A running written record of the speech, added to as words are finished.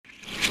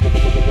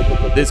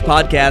This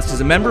podcast is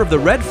a member of the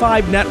Red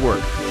 5 Network.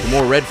 For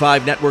more Red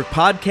 5 Network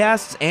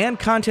podcasts and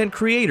content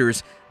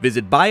creators,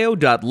 visit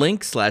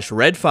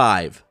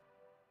bio.link/red5.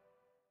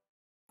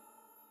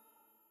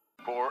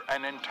 For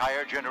an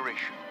entire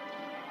generation,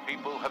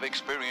 people have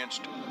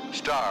experienced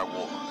Star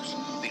Wars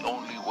the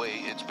only way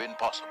it's been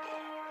possible,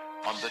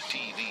 on the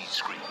TV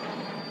screen.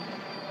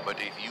 But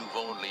if you've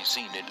only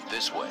seen it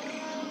this way,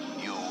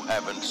 you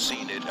haven't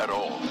seen it at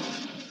all.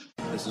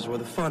 This is where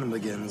the fun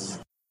begins.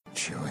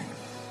 Chewie,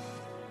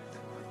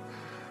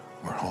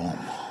 we're home.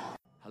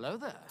 Hello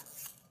there.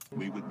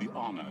 We would be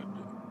honored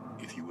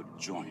if you would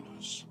join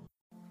us.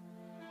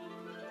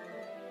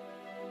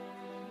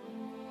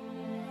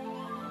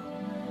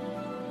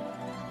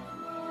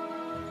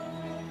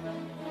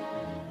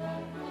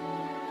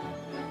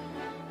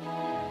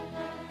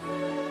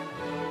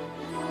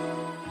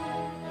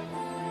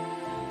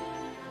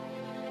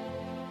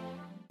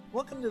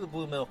 Welcome to the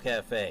Blue Mill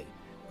Cafe.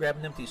 Grab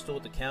an empty stool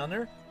at the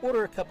counter,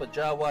 order a cup of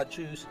Jawa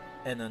juice,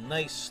 and a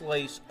nice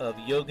slice of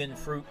Yogan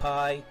fruit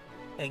pie,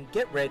 and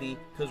get ready,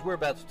 because we're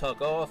about to talk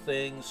all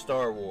things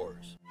Star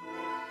Wars.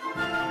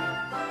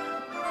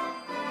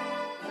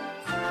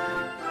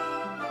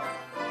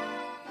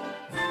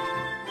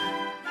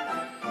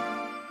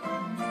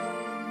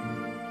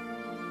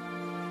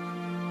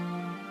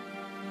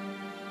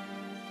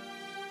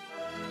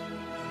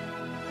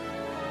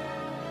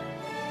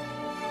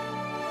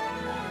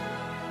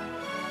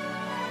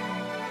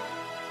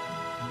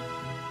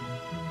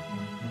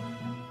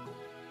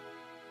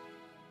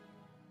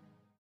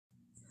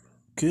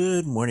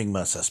 Good morning,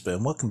 Masaspa,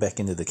 and welcome back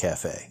into the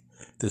cafe.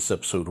 This is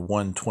episode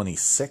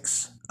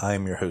 126. I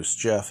am your host,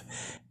 Jeff,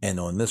 and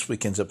on this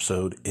weekend's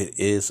episode, it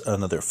is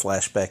another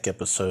flashback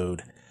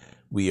episode.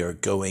 We are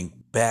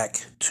going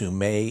back to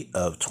May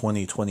of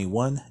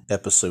 2021,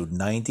 episode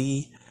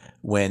 90,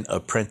 when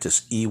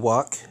Apprentice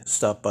Ewok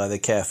stopped by the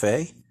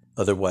cafe,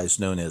 otherwise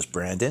known as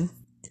Brandon.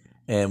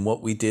 And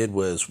what we did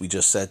was we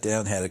just sat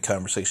down, had a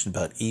conversation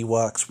about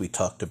Ewoks. We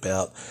talked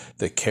about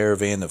the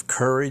Caravan of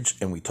Courage,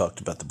 and we talked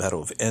about the Battle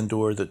of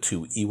Endor, the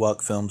two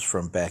Ewok films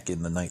from back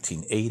in the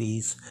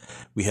 1980s.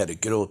 We had a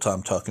good old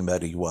time talking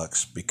about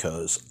Ewoks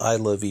because I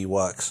love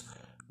Ewoks.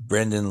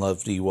 Brendan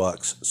loved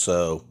Ewoks,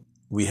 so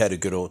we had a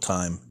good old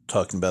time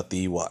talking about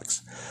the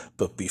Ewoks.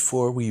 But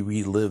before we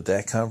relive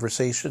that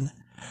conversation,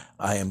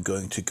 I am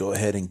going to go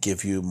ahead and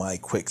give you my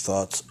quick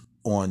thoughts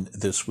on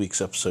this week's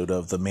episode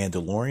of The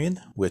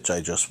Mandalorian, which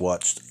I just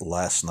watched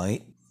last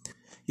night.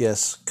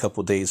 Yes, a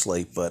couple days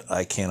late, but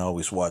I can't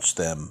always watch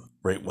them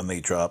right when they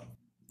drop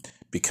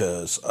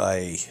because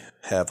I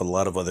have a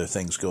lot of other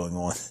things going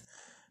on,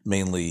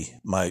 mainly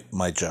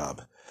my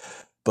job.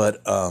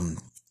 But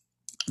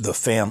the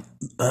Foundling.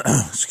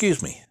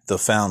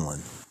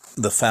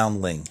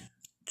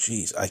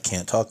 Jeez, I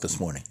can't talk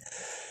this morning.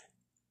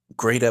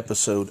 Great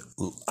episode.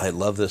 I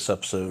love this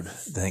episode.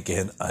 Then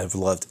again, I've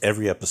loved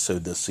every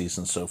episode this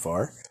season so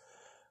far.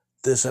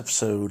 This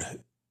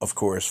episode, of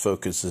course,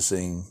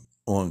 focusing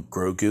on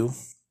Grogu,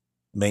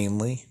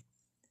 mainly.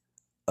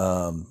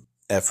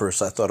 At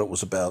first, I thought it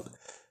was about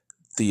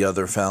the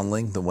other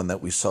Foundling, the one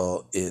that we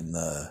saw in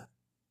the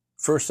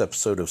first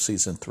episode of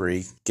Season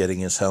 3, getting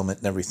his helmet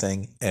and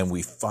everything, and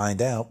we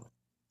find out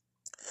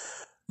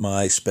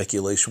my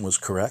speculation was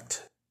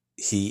correct.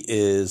 He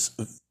is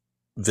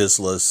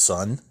Vizsla's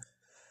son.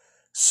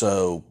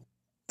 So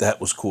that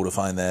was cool to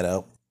find that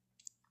out.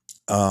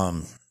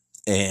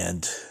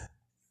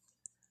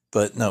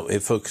 But no,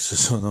 it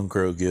focuses on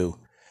Grogu.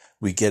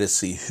 We get to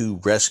see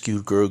who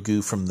rescued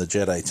Grogu from the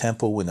Jedi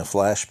Temple in a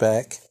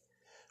flashback,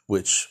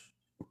 which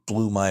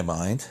blew my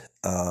mind.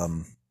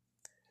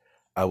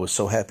 I was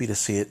so happy to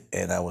see it,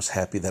 and I was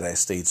happy that I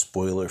stayed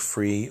spoiler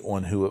free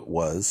on who it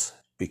was,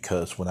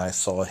 because when I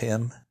saw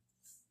him,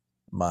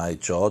 my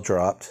jaw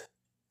dropped,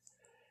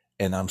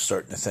 and I'm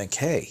starting to think,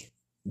 hey,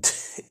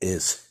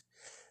 is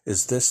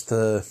this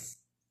the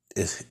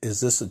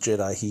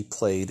Jedi he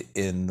played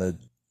in the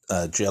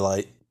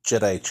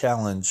Jedi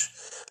Challenge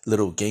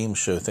little game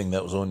show thing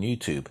that was on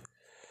YouTube,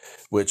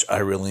 which I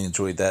really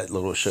enjoyed that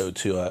little show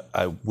too.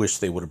 I wish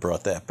they would have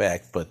brought that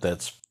back, but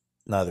that's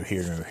neither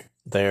here nor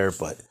there.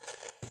 But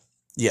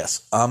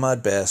yes,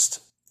 Ahmad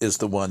Best is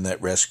the one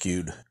that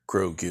rescued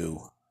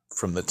Grogu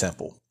from the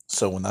temple.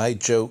 So when I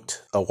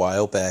joked a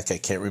while back, I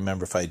can't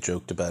remember if I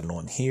joked about it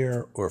on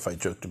here or if I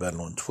joked about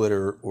it on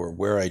Twitter or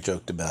where I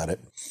joked about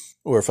it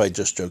or if I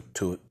just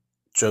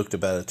joked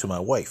about it to my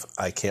wife.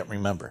 I can't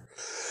remember.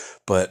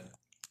 But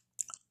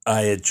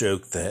I had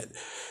joked that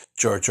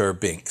Jar Jar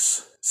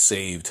Binks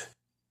saved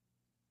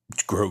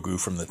Grogu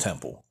from the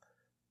temple.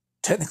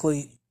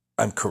 Technically,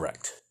 I'm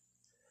correct.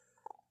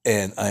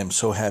 And I am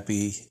so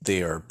happy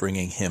they are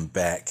bringing him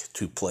back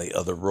to play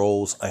other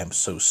roles. I am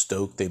so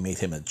stoked they made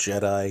him a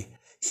Jedi.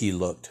 He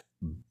looked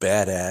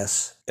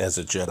badass as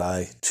a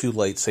Jedi. 2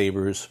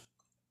 lightsabers.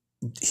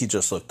 He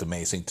just looked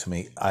amazing to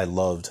me. I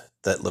loved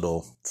that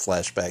little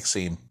flashback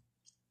scene.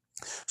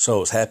 So I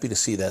was happy to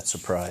see that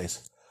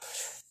surprise.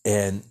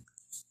 And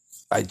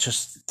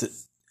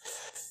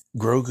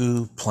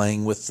Grogu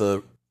playing with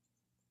the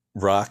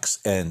rocks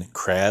and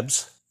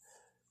crabs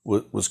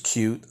was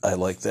cute. I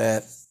liked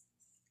that.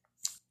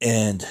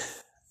 And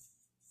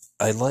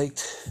I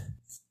liked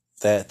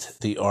that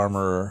the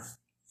armor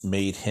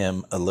made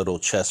him a little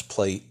chest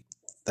plate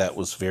that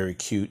was very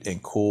cute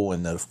and cool.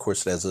 And that, of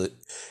course, it has an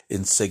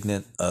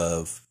insignia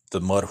of the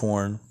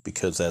Mudhorn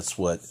because that's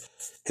what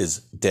his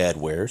dad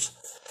wears.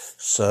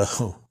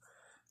 So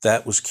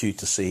that was cute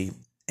to see.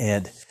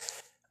 And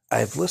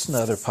I've listened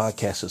to other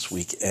podcasts this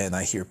week, and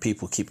I hear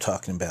people keep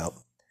talking about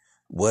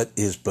what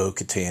is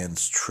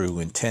Bo-Katan's true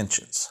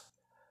intentions.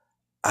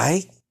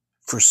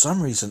 For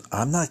some reason,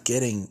 I'm not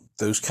getting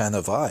those kind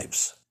of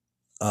vibes.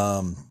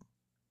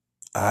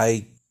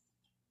 I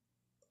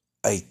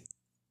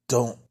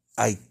don't,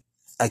 I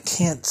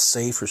can't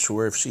say for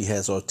sure if she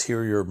has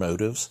ulterior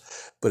motives,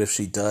 but if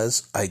she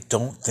does, I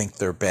don't think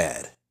they're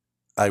bad.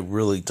 I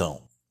really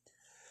don't.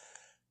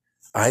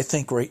 I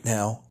think right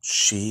now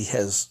she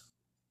has,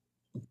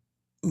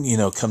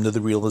 come to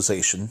the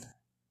realization,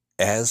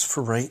 as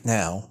for right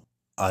now,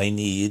 I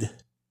need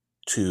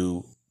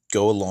to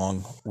go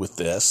along with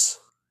this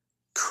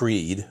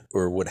creed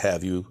or what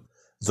have you,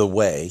 the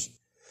way,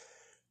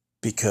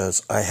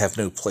 because I have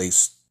no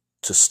place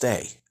to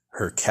stay.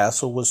 Her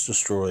castle was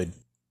destroyed.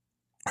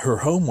 Her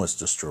home was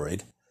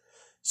destroyed.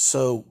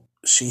 So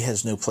she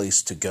has no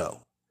place to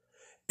go.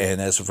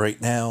 And as of right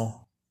now,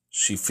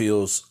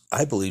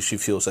 I believe she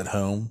feels at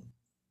home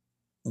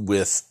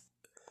with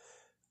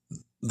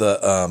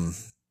the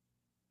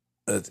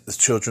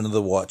children of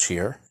the watch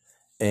here.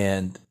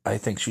 And I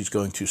think she's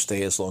going to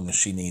stay as long as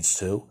she needs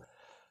to.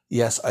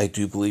 Yes, I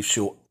do believe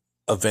she'll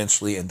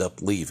eventually end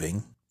up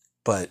leaving,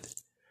 but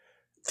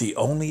the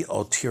only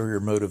ulterior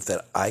motive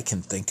that I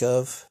can think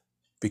of,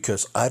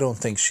 because I don't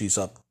think she's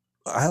up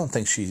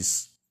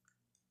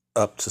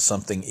to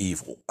something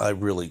evil. I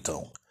really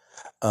don't.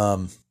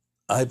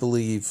 I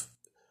believe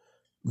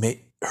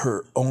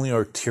her only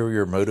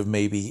ulterior motive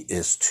maybe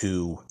is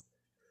to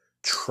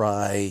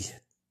try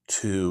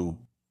to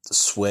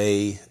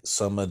sway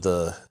some of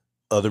the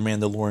other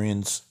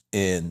Mandalorians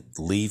in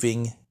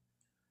leaving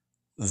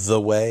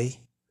the way.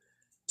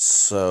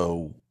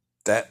 So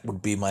that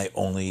would be my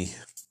only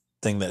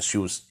thing that she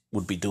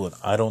would be doing.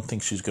 I don't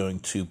think she's going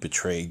to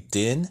betray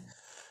Din.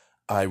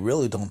 I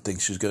really don't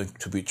think she's going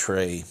to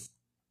betray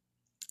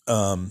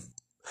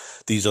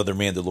these other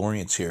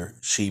Mandalorians here.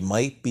 She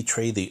might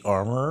betray the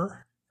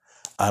armorer.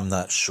 I'm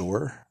not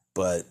sure,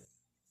 but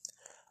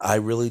I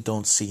really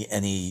don't see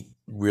any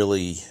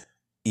really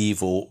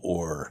evil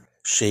or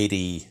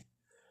shady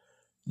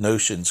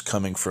notions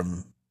coming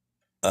from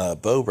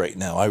Bo right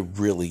now. I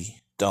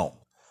really don't.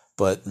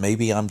 But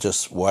maybe I'm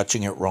just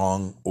watching it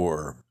wrong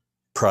or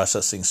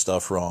processing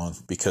stuff wrong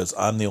because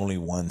I'm the only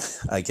one,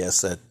 I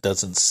guess, that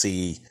doesn't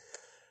see,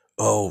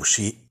 oh,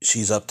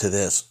 she's up to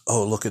this.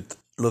 Oh, look at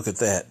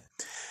that.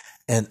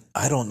 And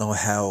I don't know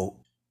how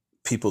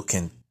people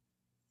can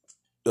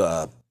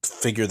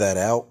figure that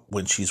out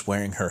when she's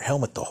wearing her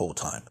helmet the whole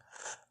time.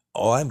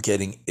 All I'm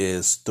getting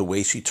is the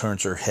way she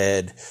turns her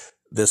head,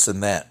 this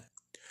and that.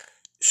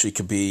 She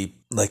could be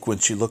like when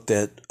she looked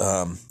at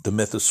the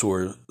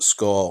Mythosaur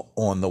skull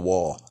on the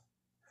wall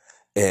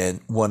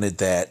and wanted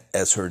that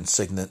as her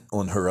insignia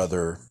on her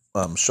other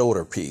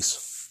shoulder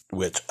piece,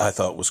 which I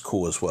thought was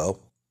cool as well.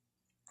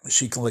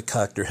 She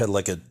cocked her head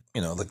like a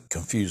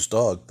confused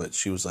dog, but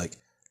she was like,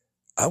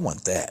 I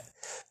want that.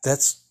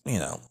 That's,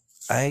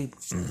 I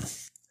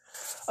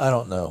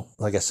don't know.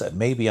 Like I said,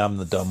 maybe I'm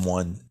the dumb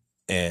one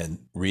and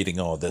reading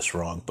all this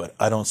wrong, but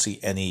I don't see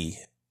any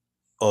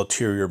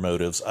ulterior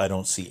motives. I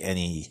don't see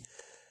any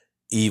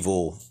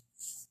evil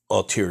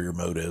ulterior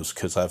motives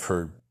because I've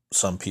heard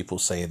some people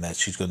saying that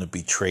she's going to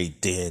betray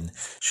Din,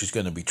 she's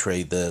going to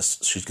betray this,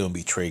 she's going to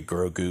betray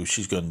Grogu,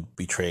 she's going to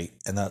betray,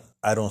 and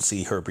I don't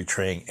see her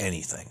betraying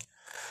anything.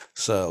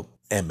 So,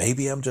 and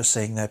maybe I'm just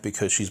saying that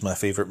because she's my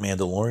favorite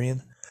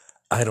Mandalorian.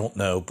 I don't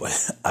know,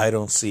 but I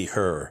don't see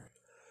her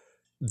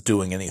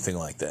doing anything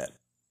like that.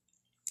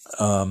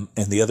 And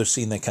the other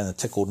scene that kind of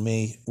tickled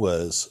me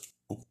was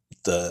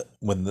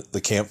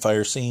the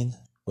campfire scene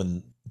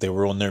when they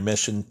were on their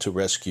mission to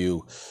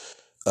rescue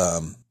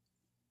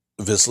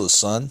Vizsla's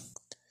son.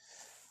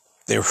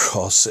 They were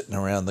all sitting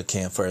around the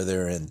campfire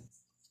there, and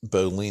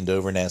Bo leaned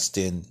over and asked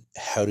Din,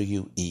 "How do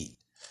you eat?"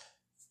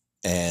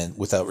 And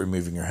without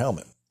removing your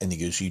helmet. And he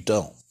goes, "You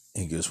don't."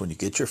 And he goes, "When you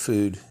get your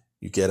food,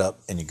 you get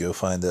up and you go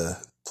find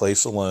a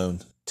place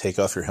alone, take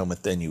off your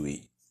helmet, then you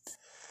eat."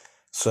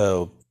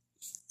 So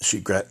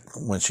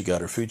when she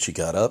got her food, she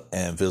got up,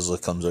 and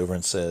Vizsla comes over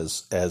and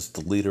says, "As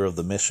the leader of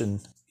the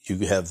mission, you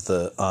have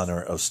the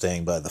honor of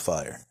staying by the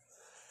fire."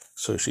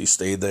 So she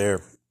stayed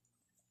there,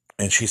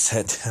 and she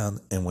sat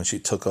down, and when she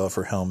took off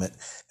her helmet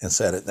and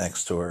sat it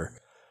next to her,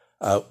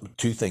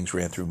 two things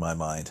ran through my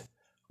mind.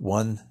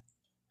 One,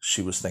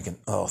 she was thinking,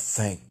 oh,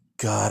 thank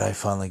God I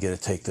finally get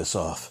to take this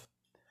off.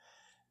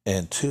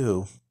 And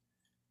two,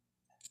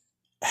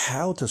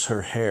 how does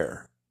her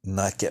hair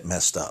not get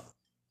messed up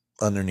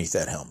underneath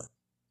that helmet?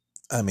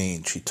 I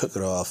mean, she took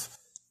it off.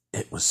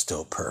 It was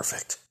still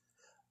perfect.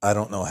 I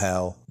don't know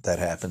how that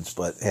happens,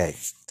 but hey,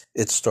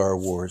 it's Star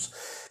Wars.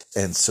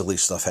 and silly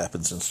stuff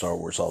happens in Star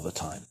Wars all the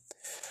time.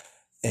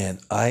 And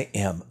I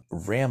am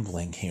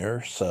rambling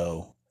here,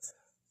 so,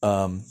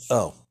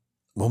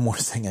 one more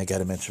thing I got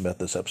to mention about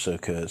this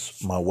episode,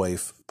 because my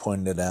wife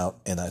pointed it out,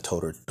 and I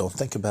told her, don't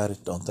think about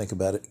it, don't think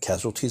about it.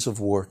 Casualties of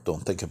war,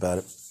 don't think about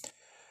it.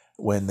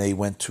 When they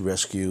went to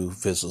rescue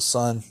Viz's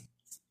son,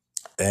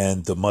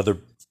 and the mother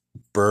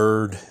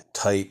bird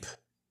type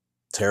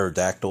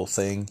pterodactyl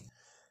thing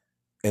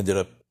ended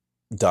up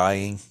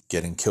dying,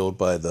 getting killed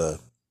by the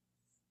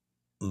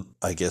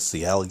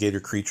alligator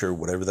creature,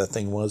 whatever that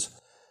thing was.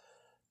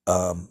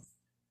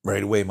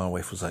 Right away, my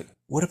wife was like,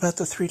 what about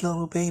the 3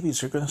 little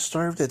babies? They're going to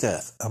starve to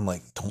death. I'm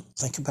like, don't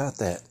think about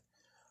that.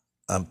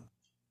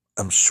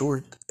 I'm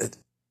sure,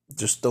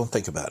 just don't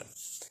think about it.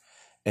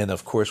 And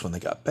of course, when they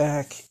got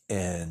back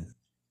and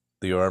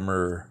the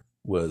armor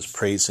was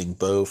praising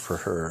Bo for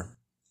her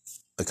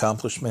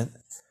accomplishment,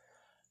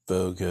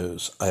 Bo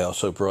goes, I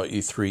also brought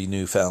you 3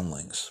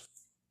 newfoundlings.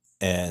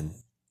 And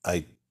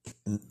I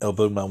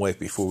elbowed my wife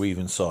before we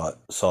even saw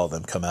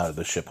them come out of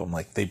the ship. I'm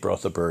like, they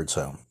brought the birds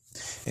home.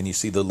 And you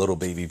see the little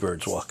baby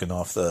birds walking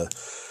off the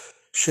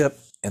ship.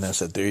 And I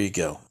said, there you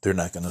go. They're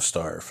not going to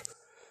starve.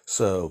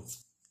 So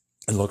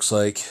it looks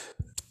like,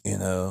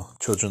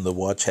 Children of the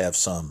Watch have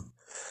some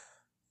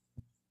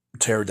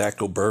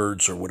pterodactyl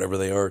birds or whatever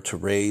they are to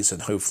raise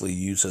and hopefully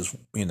use as,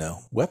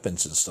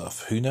 weapons and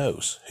stuff. Who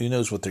knows? Who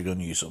knows what they're going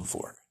to use them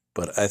for?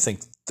 But I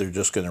think they're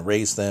just going to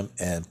raise them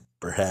and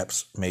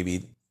perhaps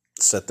maybe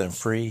set them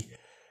free.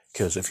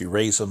 Because if you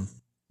raise them,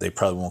 they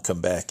probably won't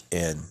come back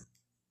and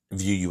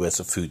view you as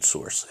a food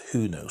source.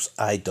 Who knows?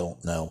 I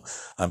don't know.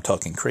 I'm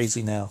talking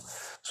crazy now.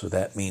 So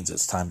that means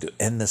it's time to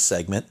end this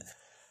segment,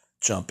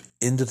 jump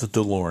into the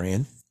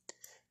DeLorean,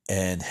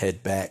 and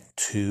head back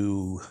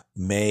to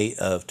May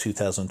of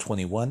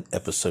 2021,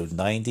 episode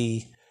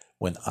 90,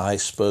 when I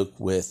spoke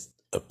with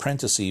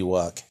Apprentice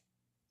Ewok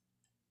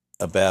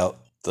about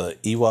the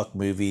Ewok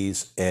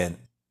movies and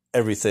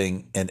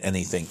everything and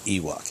anything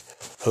Ewok.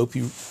 Hope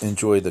you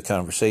enjoy the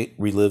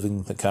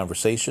reliving the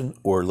conversation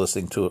or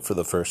listening to it for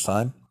the first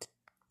time.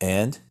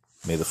 And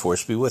may the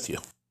Force be with you.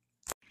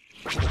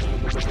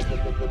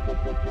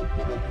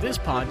 This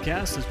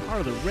podcast is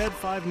part of the Red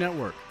 5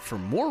 Network. For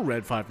more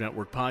Red 5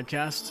 Network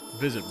podcasts,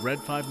 visit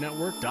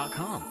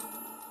red5network.com.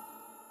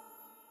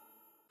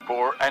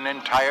 For an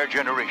entire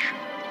generation,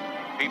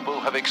 people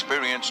have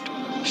experienced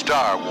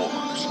Star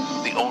Wars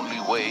the only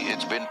way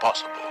it's been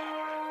possible,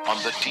 on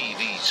the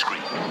TV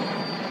screen.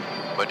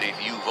 But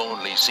if you've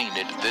only seen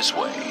it this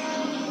way,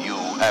 you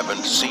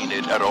haven't seen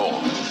it at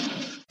all.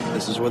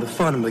 This is where the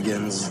fun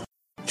begins.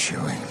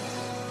 Chewie,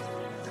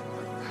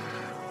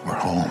 we're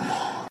home.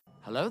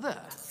 Hello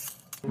there.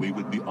 We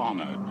would be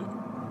honored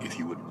if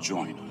you would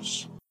join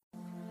us.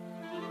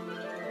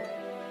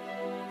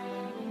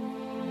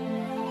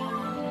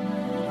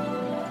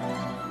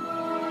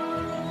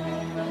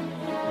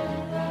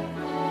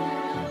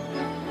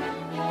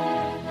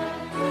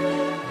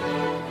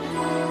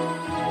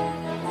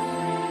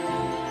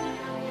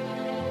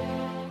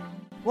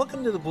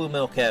 Welcome to the Blue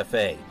Mill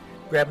Cafe.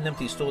 Grab an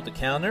empty stool at the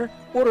counter,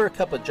 order a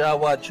cup of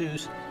Jawa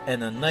juice,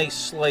 and a nice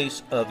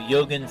slice of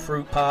Yogan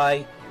fruit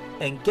pie,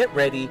 and get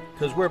ready,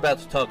 because we're about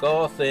to talk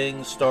all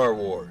things Star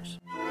Wars.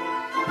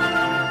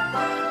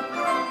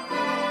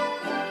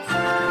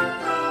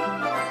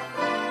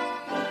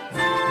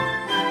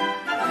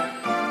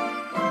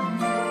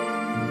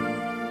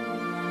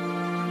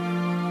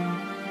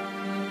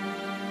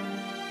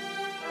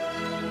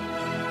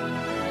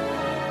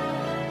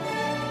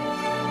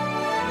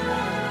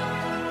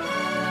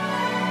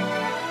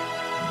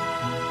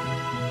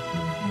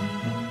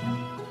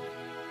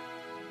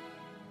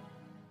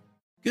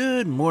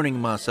 Good morning,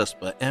 Ma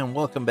Suspa, and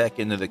welcome back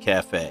into the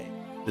cafe.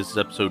 This is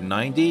episode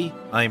 90.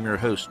 I'm your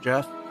host,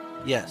 Jeff.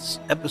 Yes,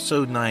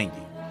 episode 90.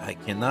 I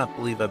cannot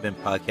believe I've been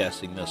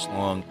podcasting this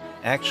long.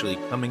 Actually,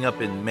 coming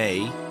up in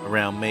May,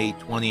 around May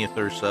 20th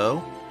or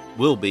so,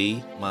 will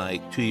be my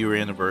 2-year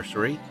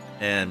anniversary,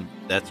 and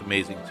that's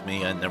amazing to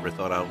me. I never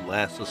thought I would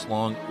last this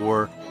long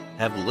or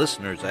have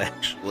listeners,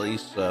 actually,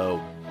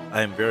 so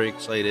I'm very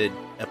excited.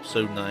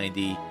 Episode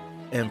 90.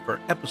 And for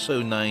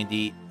episode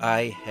 90,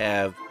 I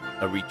have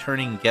a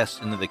returning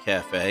guest into the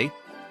cafe.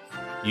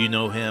 You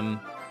know him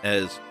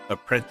as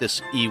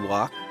Apprentice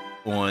Ewok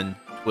on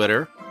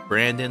Twitter.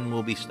 Brandon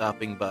will be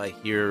stopping by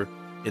here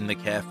in the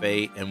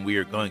cafe, and we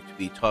are going to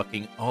be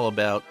talking all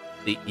about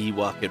the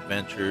Ewok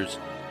adventures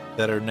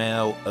that are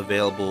now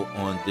available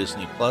on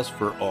Disney Plus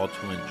for all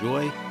to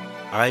enjoy.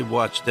 I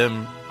watched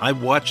them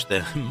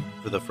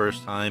for the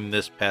first time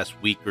this past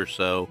week or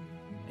so,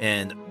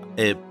 and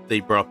they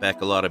brought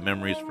back a lot of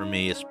memories for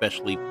me,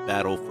 especially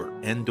Battle for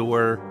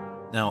Endor.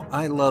 Now,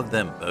 I love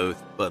them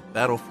both, but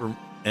Battle for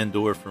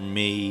Endor for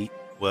me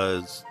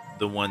was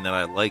the one that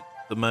I liked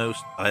the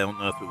most. I don't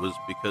know if it was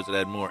because it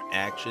had more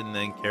action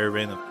than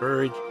Caravan of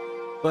Courage,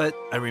 but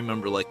I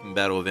remember liking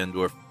Battle of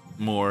Endor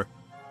more.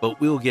 But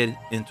we'll get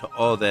into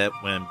all that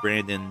when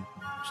Brandon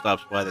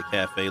stops by the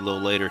cafe a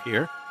little later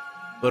here.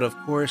 But of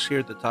course, here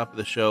at the top of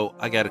the show,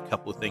 I got a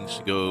couple of things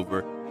to go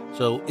over.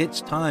 So it's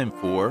time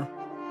for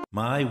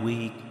My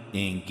Week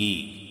in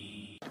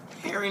Geek.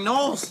 Harry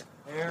Knowles.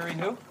 Harry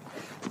who?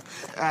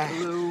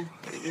 Hello.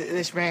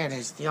 This man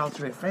is the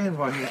ultimate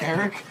fanboy,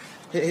 Eric.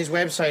 His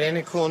website, Ain't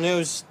It Cool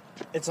News,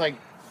 it's like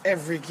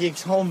every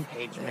geek's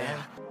homepage, man.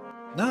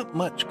 Not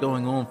much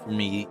going on for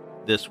me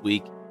this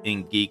week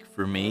in Geek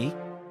for me,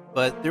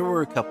 but there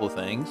were a couple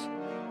things.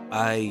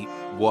 I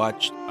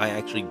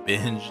actually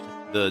binged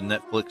the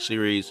Netflix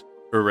series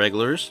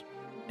Irregulars,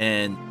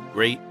 and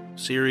great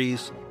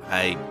series.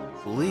 I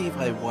believe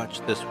I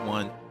watched this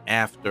one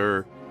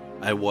after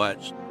I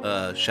watched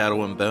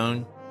Shadow and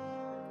Bone,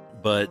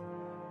 but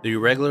the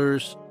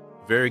Irregulars,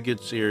 very good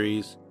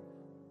series.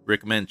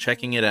 Recommend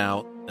checking it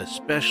out,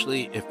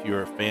 especially if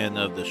you're a fan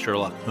of the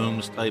Sherlock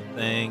Holmes type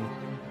thing.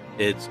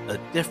 It's a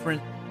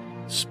different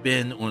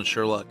spin on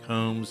Sherlock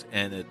Holmes,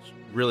 and it's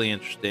really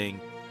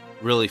interesting,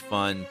 really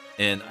fun,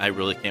 and I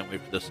really can't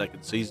wait for the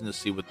second season to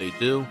see what they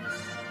do.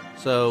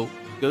 So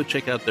go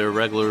check out The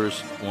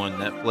Irregulars on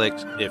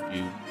Netflix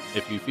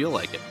if you feel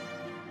like it.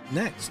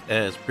 Next,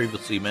 as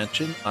previously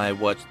mentioned, I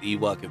watched the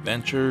Ewok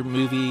Adventure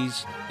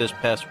movies this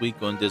past week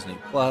on Disney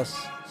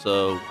Plus,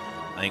 so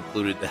I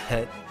included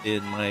that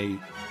in my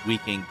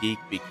Weekend Geek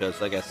because,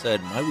 like I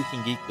said, my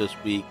Weekend Geek this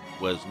week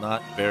was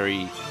not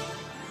very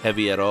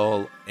heavy at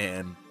all,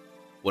 and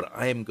what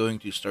I am going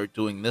to start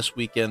doing this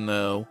weekend,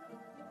 though,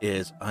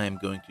 is I am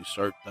going to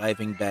start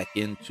diving back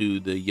into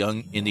the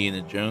Young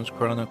Indiana Jones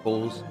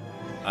Chronicles.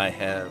 I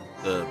have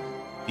the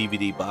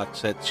DVD box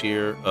sets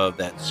here of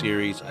that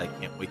series. I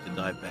can't wait to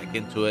dive back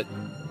into it.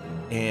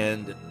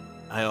 And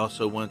I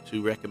also want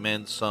to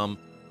recommend some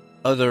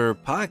other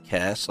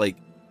podcasts, like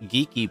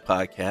geeky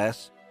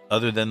podcasts,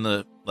 other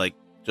than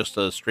just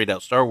a straight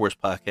out Star Wars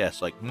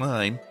podcast like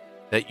mine,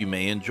 that you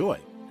may enjoy.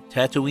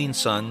 Tatooine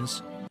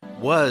Sons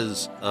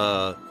was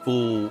a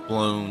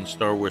full-blown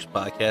Star Wars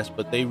podcast,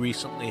 but they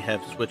recently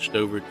have switched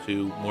over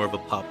to more of a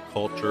pop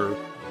culture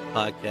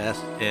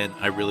podcast, and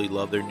I really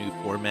love their new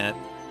format,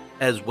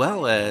 as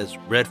well as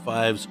Red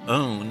 5's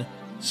own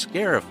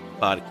Scarif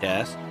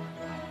podcast.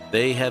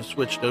 They have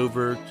switched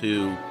over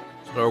to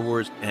Star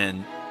Wars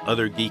and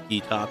other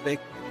geeky topic.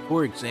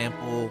 For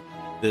example,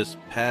 this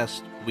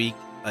past week,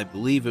 I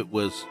believe it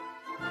was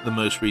the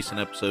most recent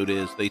episode,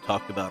 is they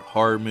talked about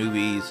horror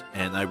movies,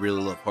 and I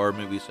really love horror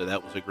movies, so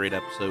that was a great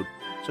episode.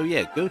 So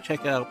yeah, go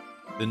check out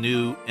the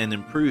new and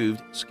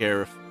improved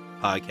Scarif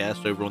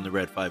podcast over on the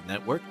Red 5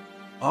 Network.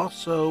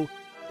 Also,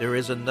 there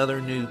is another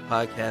new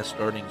podcast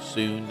starting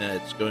soon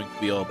that's going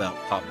to be all about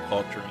pop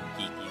culture and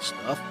geeky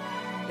stuff,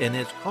 and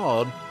it's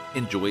called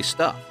Enjoy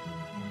Stuff.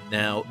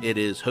 Now, it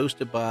is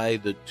hosted by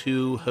the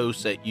two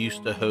hosts that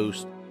used to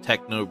host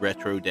Techno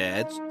Retro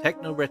Dads.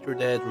 Techno Retro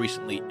Dads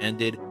recently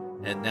ended,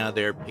 and now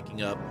they're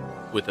picking up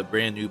with a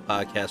brand new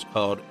podcast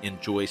called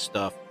Enjoy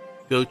Stuff.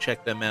 Go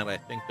check them out. I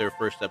think their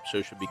first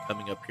episode should be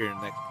coming up here in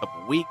the next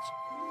couple weeks.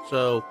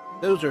 So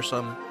those are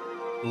some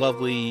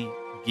lovely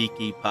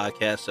geeky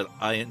podcasts that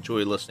I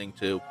enjoy listening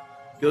to.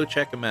 Go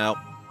check them out.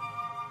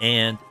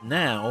 And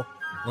now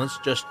let's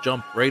just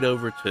jump right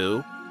over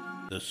to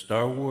the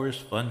Star Wars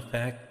Fun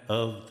Fact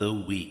of the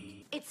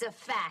Week. It's a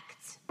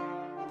fact.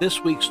 This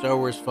week's Star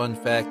Wars Fun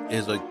Fact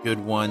is a good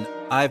one.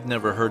 I've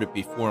never heard it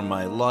before in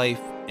my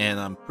life, and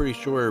I'm pretty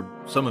sure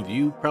some of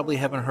you probably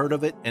haven't heard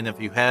of it. And if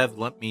you have,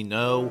 let me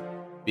know,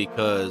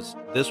 because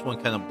this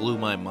one kind of blew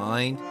my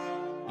mind.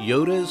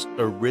 Yoda's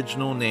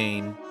original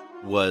name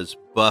was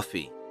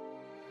Buffy.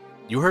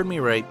 You heard me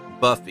right,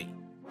 Buffy.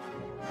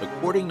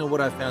 According to what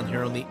I found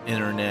here on the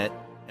internet,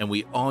 and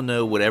we all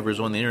know whatever's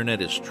on the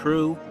internet is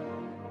true,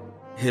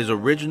 in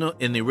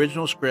the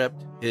original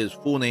script, his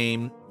full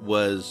name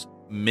was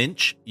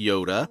Minch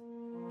Yoda,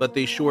 but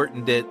they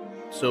shortened it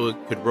so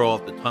it could roll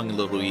off the tongue a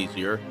little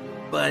easier.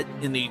 But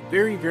in the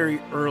very,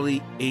 very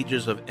early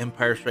ages of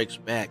Empire Strikes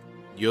Back,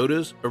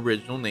 Yoda's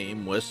original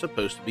name was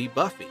supposed to be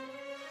Buffy.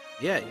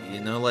 Yeah,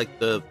 like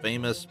the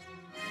famous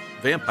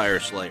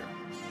vampire slayer.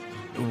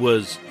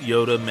 Was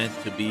Yoda meant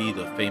to be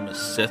the famous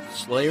Sith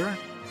Slayer?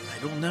 I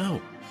don't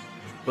know.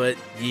 But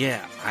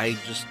yeah, I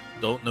just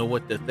don't know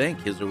what to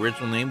think. His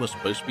original name was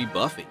supposed to be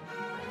Buffy.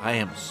 I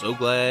am so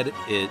glad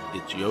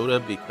it's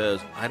Yoda,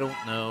 because I don't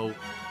know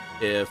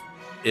if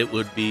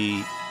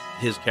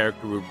his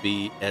character would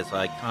be as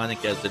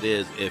iconic as it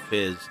is if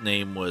his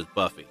name was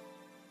Buffy.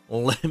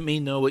 Let me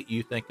know what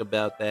you think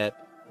about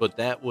that. But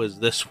that was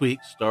this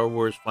week's Star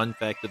Wars Fun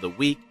Fact of the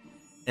Week.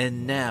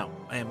 And now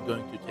I am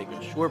going to take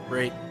a short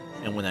break.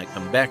 And when I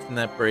come back from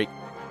that break,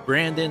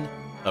 Brandon,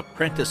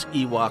 Apprentice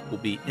Ewok, will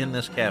be in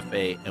this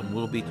cafe, and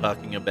we'll be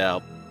talking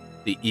about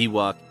the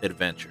Ewok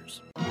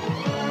Adventures.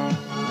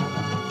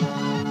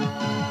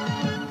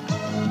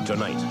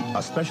 Tonight,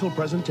 a special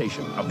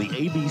presentation of the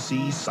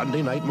ABC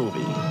Sunday Night Movie.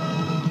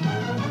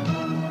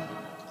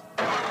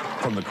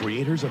 From the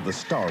creators of the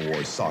Star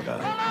Wars saga,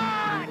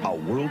 a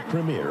world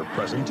premiere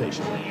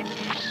presentation.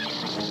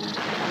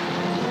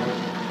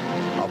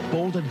 A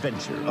bold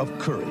adventure of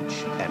courage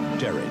and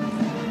daring.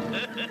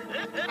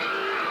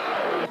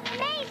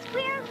 Mace,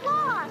 we're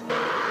lost!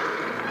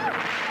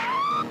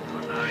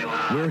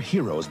 Where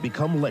heroes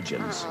become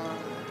legends,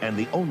 and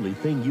the only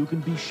thing you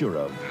can be sure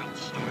of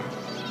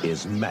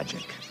is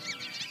magic.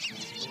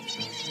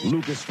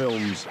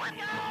 Lucasfilm's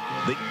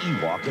The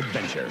Ewok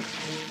Adventure.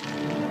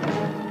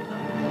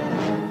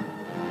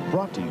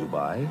 Brought to you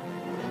by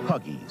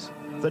Huggies,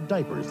 the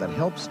diapers that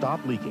help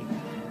stop leaking.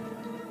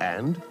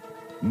 And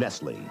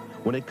Nestle.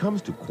 When it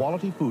comes to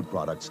quality food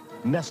products,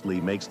 Nestle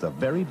makes the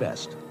very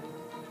best.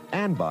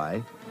 And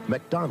by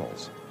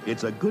McDonald's.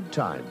 It's a good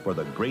time for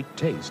the great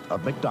taste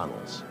of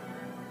McDonald's.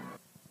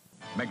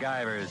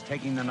 MacGyver is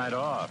taking the night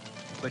off,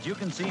 but you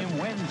can see him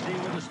Wednesday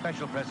with a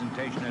special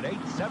presentation at 8,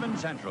 7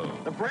 Central.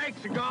 The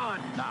brakes are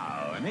gone.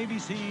 Now, an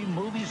ABC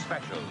movie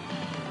special.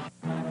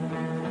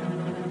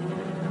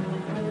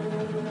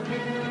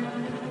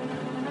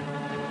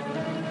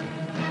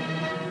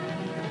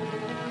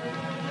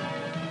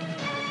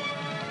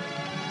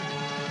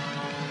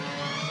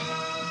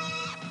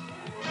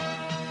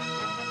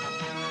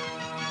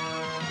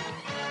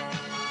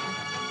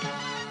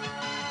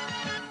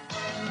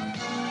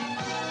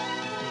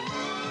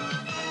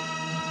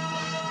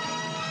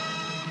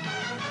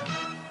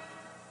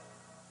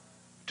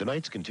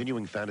 Tonight's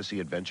continuing fantasy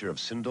adventure of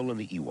Sindel and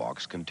the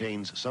Ewoks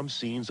contains some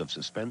scenes of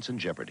suspense and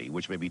jeopardy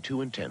which may be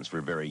too intense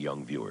for very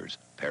young viewers.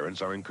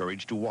 Parents are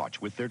encouraged to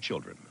watch with their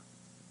children.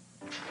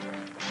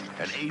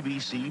 An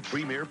ABC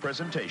premiere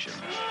presentation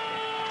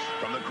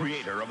from the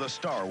creator of the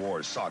Star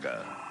Wars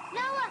saga.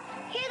 Noah,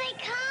 here they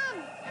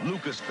come!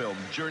 Lucasfilm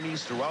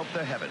journeys throughout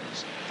the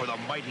heavens for the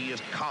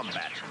mightiest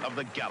combat of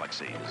the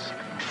galaxies.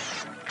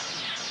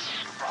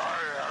 I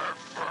have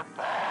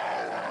the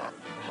power.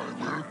 I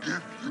will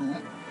give you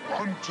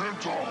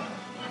Untental.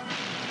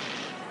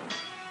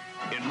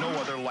 In no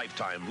other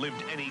lifetime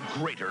lived any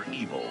greater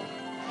evil.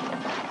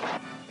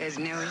 There's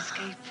no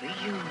escape for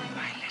you,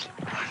 my little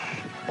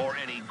one. Or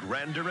any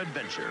grander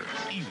adventure.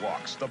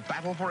 Ewoks, the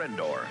battle for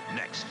Endor,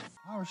 next.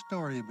 Our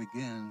story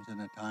begins in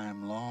a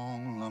time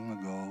long, long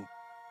ago,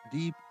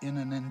 deep in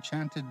an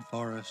enchanted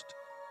forest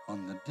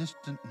on the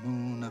distant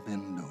moon of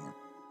Endor.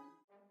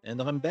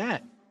 And I'm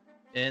back.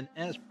 And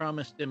as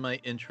promised in my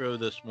intro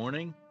this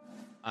morning,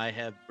 I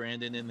have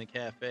Brandon in the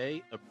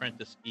cafe,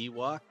 Apprentice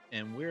Ewok,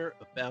 and we're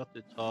about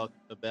to talk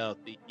about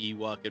the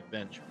Ewok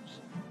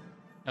Adventures.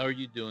 How are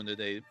you doing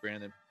today,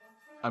 Brandon?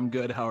 I'm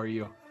good. How are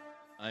you?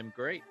 I'm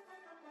great.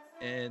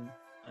 And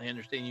I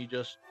understand you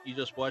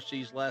just watched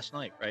these last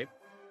night, right?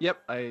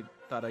 Yep. I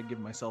thought I'd give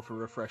myself a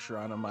refresher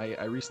on them.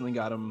 I recently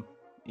got them,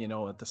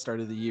 at the start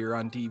of the year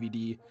on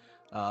DVD,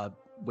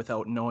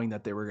 without knowing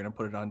that they were going to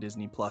put it on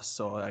Disney Plus.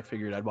 So I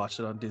figured I'd watch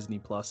it on Disney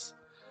Plus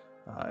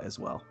as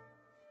well.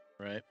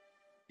 Right.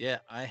 Yeah,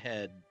 I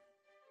had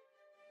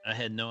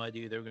no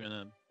idea they were going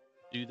to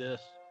do this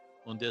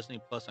on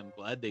Disney Plus. I'm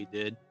glad they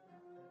did,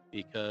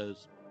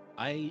 because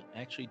I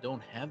actually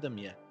don't have them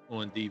yet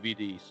on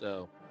DVD.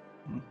 So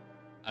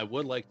I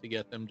would like to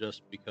get them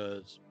just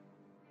because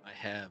I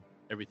have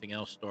everything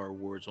else Star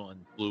Wars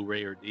on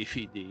Blu-ray or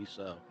DVD.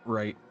 So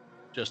right,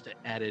 just to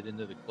add it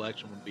into the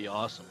collection would be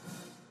awesome.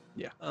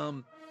 Yeah.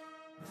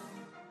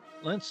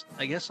 Let's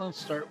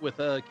start with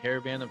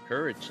Caravan of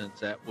Courage, since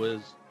that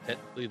was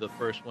technically the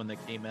first one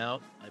that came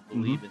out, I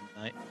believe,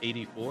 in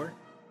 '84.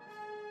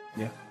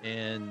 Yeah.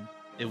 And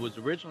it was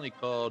originally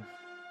called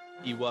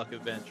Ewok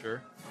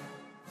Adventure,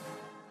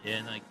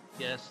 and I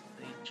guess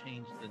they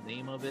changed the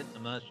name of it.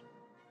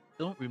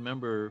 Don't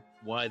remember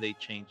why they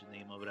changed the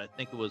name of it. I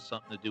think it was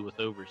something to do with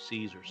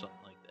overseas or something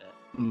like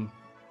that.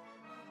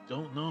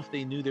 Don't know if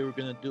they knew they were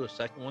going to do a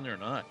second one or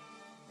not.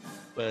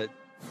 But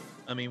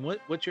I mean,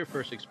 what's your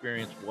first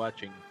experience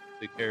watching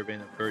the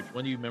Caravan of Courage?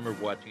 When do you remember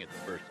watching it the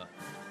first time?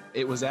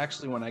 It was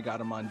actually when I got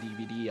them on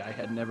DVD. I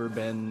had never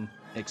been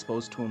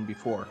exposed to them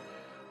before.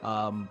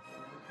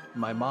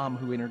 My mom,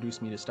 who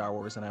introduced me to Star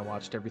Wars, and I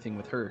watched everything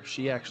with her,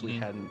 she actually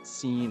hadn't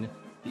seen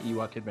the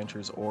Ewok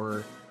Adventures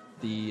or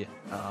the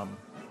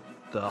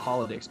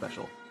holiday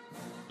special.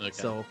 Okay.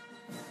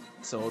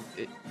 So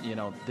it,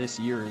 this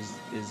year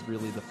is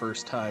really the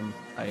first time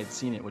I had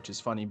seen it, which is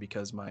funny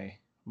because my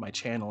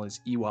channel is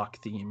Ewok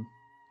theme.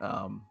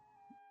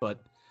 But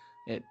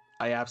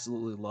I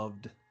absolutely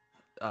loved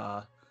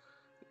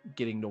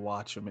getting to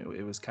watch them.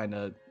 It was kind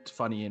of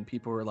funny, and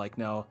people were like,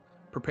 "No,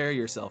 prepare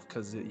yourself,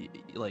 because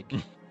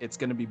it's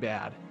gonna be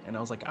bad." And I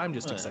was like, "I'm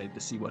just excited to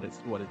see what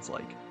it's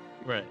like."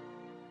 Right.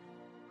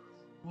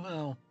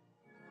 Well,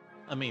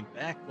 I mean,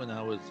 back when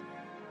I was,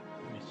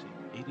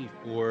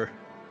 84,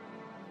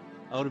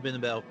 I would have been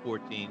about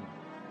 14,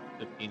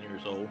 15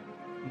 years old.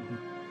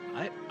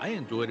 I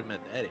enjoyed them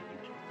at that age.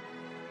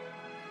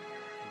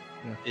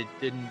 Yeah. It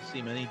didn't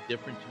seem any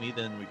different to me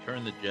than Return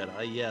of the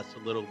Jedi. Yes,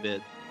 a little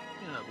bit,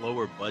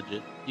 lower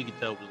budget. You could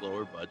tell it was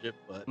lower budget,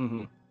 but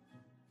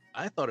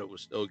I thought it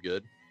was still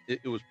good.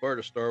 It was part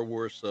of Star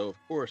Wars, so of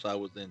course I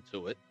was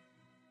into it.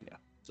 Yeah.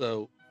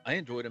 So I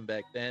enjoyed them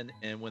back then,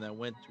 and when I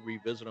went to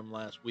revisit them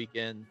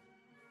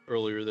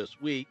earlier this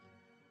week,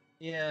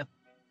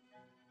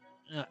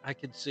 I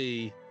could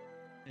see,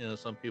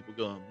 some people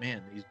going,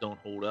 "Man, these don't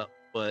hold up."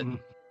 But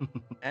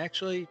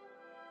actually,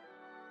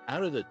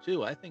 out of the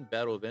two, I think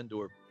Battle of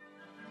Endor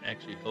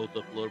actually holds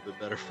up a little bit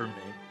better for me.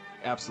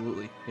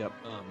 Absolutely. Yep.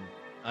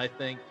 I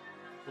think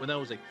when I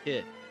was a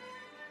kid,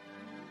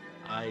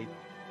 I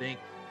think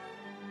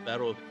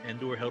Battle of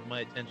Endor held my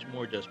attention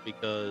more just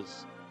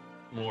because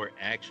more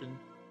action.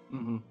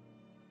 Mm-hmm.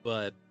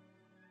 But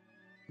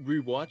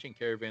rewatching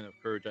Caravan of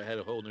Courage, I had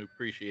a whole new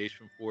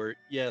appreciation for it.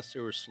 Yes,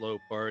 there were slow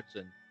parts,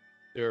 and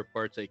there are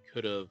parts they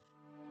could have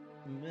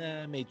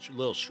made a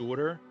little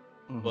shorter,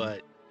 Mm-hmm.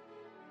 but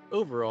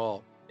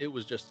overall, it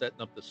was just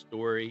setting up the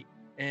story.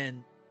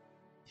 And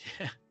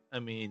yeah, I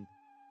mean,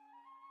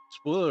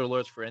 spoiler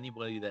alerts for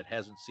anybody that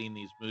hasn't seen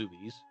these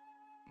movies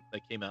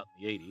that came out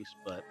in the 80s,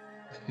 but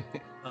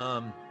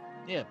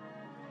yeah,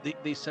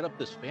 they set up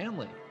this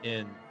family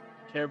in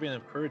Caravan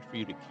of Courage for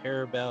you to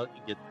care about.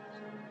 You get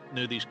to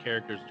know these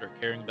characters, start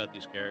caring about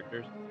these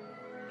characters,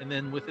 and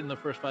then within the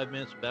first 5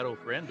 minutes of Battle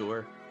for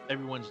Endor,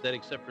 everyone's dead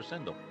except for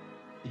Sindel.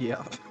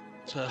 Yeah.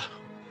 So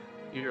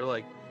you're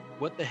like,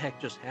 what the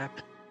heck just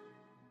happened?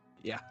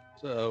 Yeah.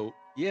 So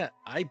yeah,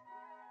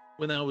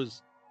 when I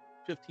was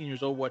 15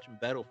 years old watching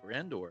Battle for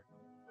Endor,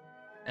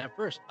 at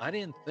first I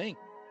didn't think,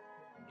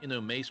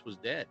 Mace was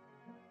dead.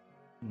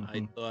 Mm-hmm.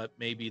 I thought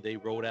maybe they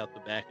rolled out the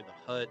back of the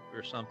hut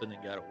or something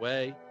and got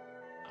away.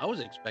 I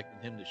was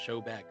expecting him to show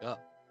back up.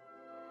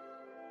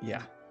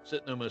 Yeah.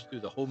 Sitting almost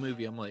through the whole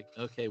movie, I'm like,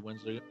 okay,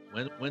 when's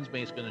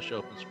Mace going to show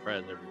up and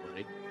surprise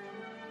everybody?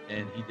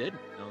 And he didn't.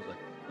 And I was like,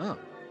 oh,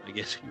 I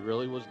guess he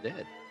really was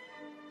dead.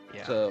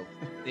 Yeah. So,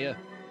 yeah.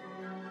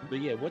 But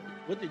yeah, what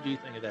did you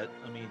think of that?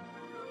 I mean,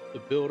 the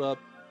build up,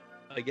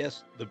 I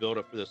guess the build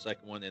up for the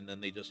second one, and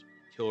then they just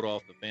killed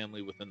off the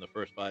family within the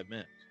first 5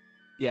 minutes.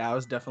 Yeah, I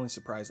was definitely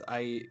surprised.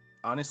 I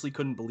honestly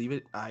couldn't believe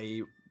it.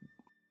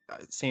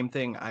 Same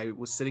thing. I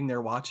was sitting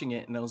there watching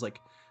it, and I was like,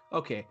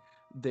 okay,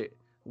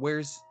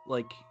 where's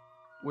her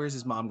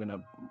mom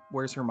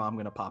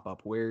gonna pop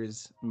up?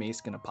 Where's Mace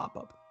gonna pop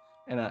up?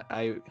 And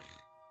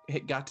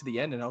it got to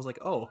the end, and I was like,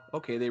 oh,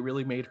 okay, they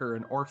really made her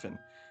an orphan.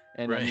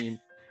 And right. I mean,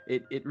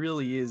 it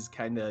really is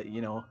kind of,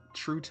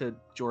 true to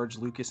George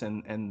Lucas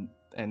and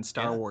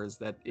Star Wars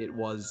that it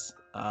was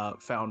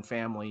found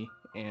family,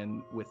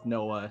 and with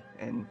Noah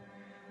and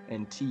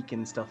Teak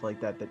and stuff like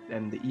that,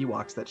 and the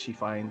Ewoks, that she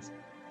finds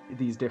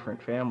these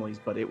different families.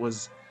 But it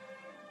was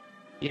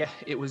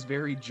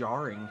very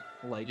jarring.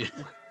 Like,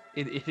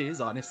 it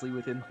is honestly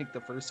within like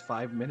the first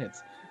 5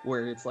 minutes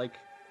where it's like,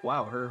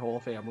 wow, her whole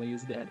family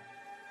is dead.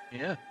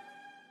 Yeah.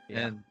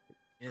 And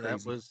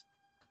it was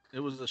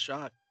a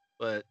shock.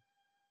 But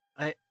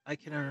I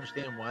can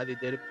understand why they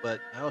did it, but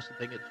I also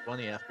think it's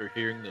funny after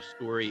hearing the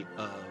story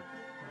of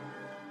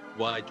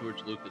why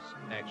George Lucas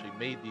actually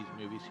made these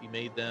movies. He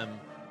made them,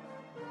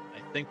 I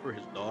think, for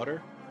his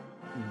daughter,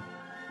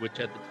 which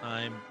at the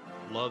time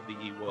loved the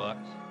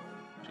Ewoks.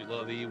 She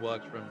loved the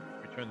Ewoks from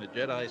Return of the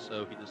Jedi,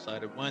 so he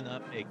decided, why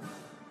not make,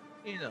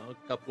 a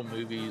couple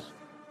movies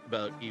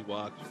about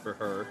Ewoks for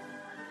her.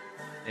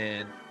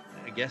 And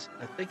I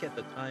think at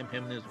the time,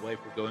 him and his wife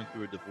were going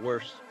through a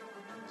divorce,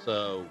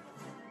 so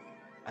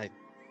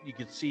you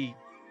could see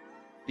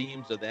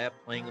themes of that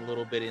playing a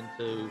little bit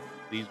into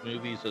these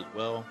movies as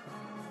well.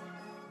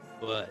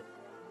 But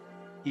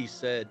he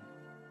said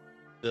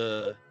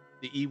the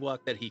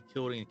Ewok that he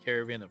killed in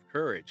Caravan of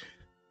Courage,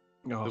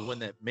 the one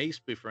that Mace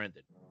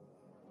befriended,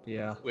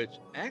 which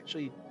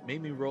actually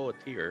made me roll a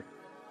tear.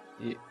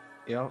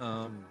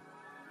 Yeah.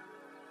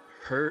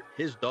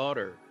 His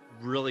daughter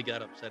really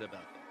got upset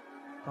about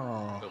that.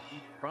 Oh. So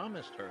he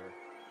promised her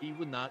he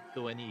would not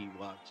kill any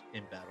Ewoks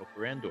in Battle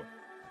for Endor.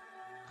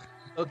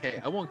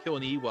 Okay, I won't kill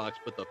any Ewoks,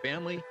 but the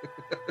family,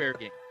 fair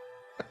game.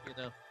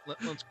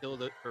 Let's kill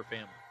her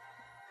family.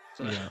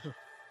 So,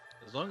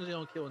 as long as they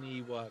don't kill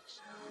any Ewoks,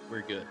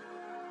 we're good.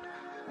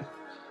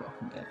 Oh,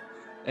 man.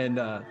 And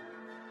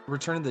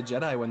Return of the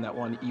Jedi, when that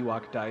one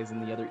Ewok dies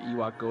and the other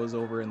Ewok goes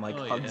over and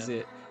hugs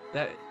it.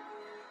 That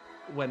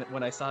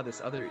when I saw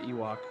this other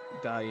Ewok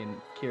die in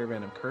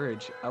Caravan of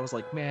Courage, I was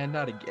like, man,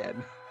 not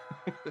again.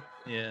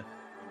 Yeah,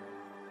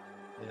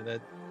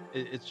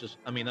 it's just,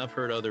 I mean, I've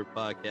heard other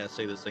podcasts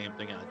say the same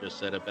thing I just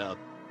said about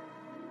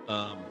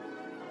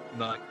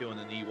not killing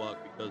an Ewok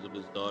because of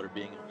his daughter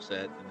being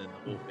upset and then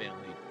the whole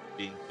family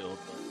being killed.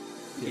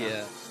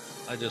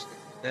 But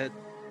that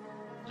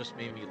just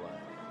made me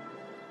laugh.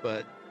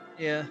 But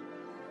yeah,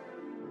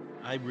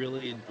 I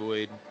really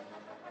enjoyed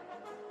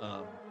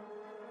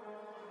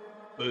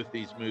both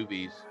these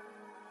movies.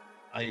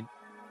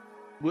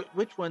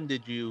 Which one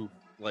did you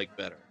like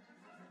better?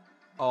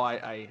 Oh,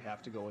 I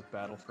have to go with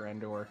Battle for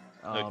Endor.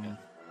 Okay.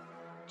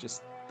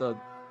 Just the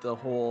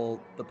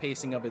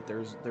pacing of it.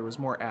 There was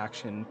more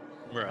action.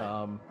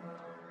 Right.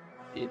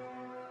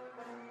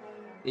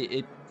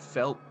 It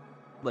felt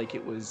like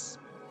it was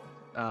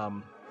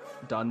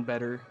done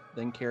better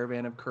than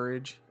Caravan of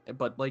Courage.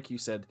 But like you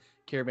said,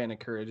 Caravan of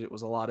Courage, it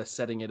was a lot of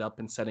setting it up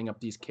and setting up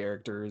these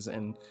characters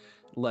and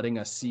letting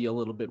us see a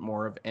little bit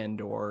more of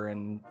Endor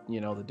and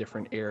the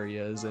different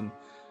areas. And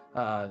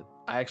I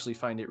actually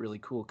find it really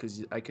cool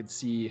because I could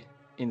see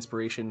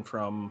inspiration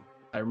from.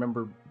 I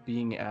remember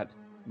being at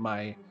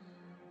my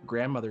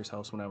grandmother's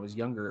house when I was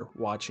younger,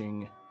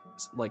 watching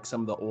like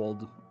some of the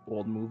old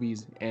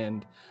movies,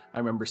 and I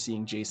remember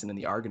seeing Jason and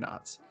the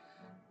Argonauts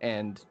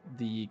and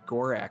the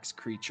Gorax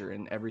creature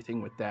and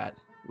everything with that.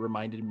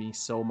 reminded me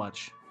so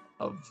much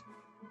of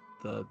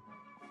the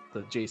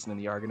Jason and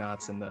the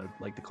Argonauts and the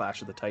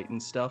Clash of the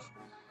Titans stuff.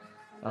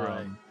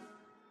 Right.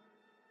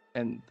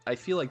 And I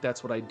feel like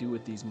that's what I do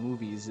with these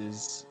movies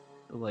is,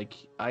 like,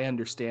 I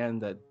understand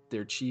that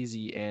they're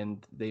cheesy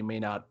and they may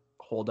not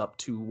hold up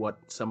to what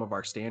some of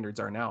our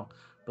standards are now,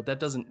 but that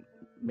doesn't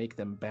make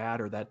them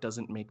bad, or that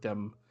doesn't make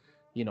them,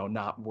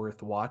 not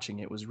worth watching.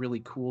 It was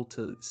really cool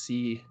to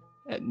see,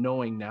 at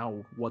knowing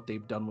now what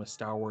they've done with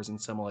Star Wars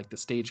and some of like the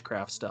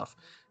stagecraft stuff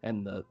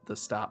and the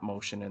stop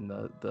motion and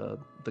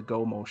the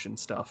go motion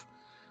stuff.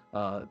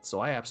 So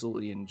I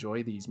absolutely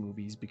enjoy these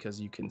movies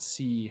because you can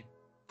see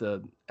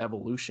the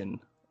evolution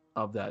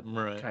of that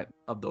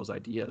of those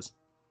ideas.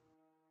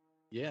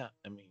 Yeah,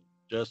 I mean,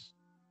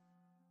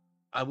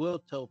 I will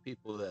tell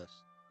people this,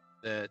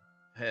 that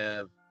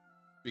have,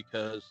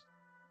 because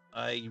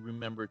I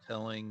remember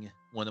telling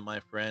one of my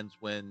friends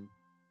when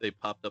they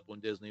popped up on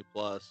Disney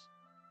Plus,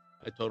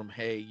 I told him,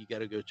 hey, you got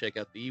to go check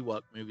out the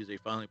Ewok movies. They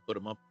finally put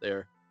them up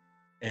there.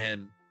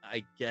 And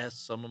I guess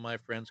some of my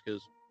friends,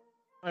 because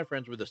my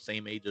friends were the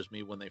same age as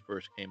me when they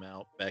first came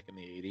out back in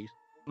the 80s.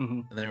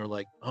 Mm-hmm. And they were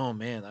like, oh,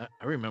 man,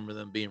 I remember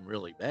them being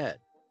really bad.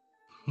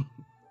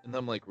 And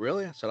I'm like,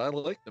 really? I said, I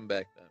liked them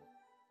back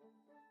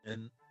then.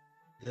 And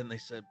then they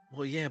said,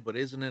 well, yeah, but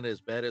isn't it as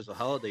bad as a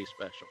holiday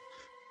special?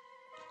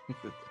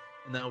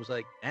 And I was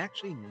like,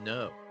 actually,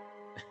 no.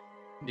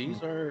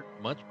 These are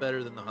much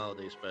better than the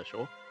holiday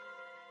special.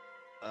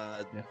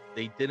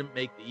 They didn't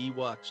make the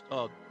Ewoks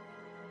talk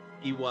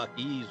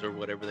Ewokese or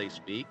whatever they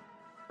speak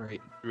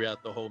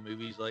throughout the whole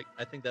movies. Like,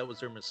 I think that was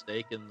their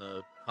mistake in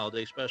the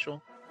holiday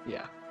special.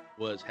 Yeah.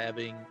 Was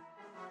having,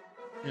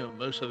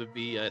 most of it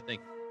be, I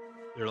think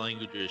their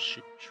language is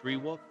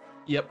Shriwok.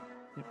 Yep.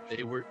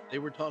 They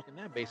were talking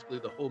that basically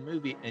the whole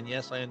movie. And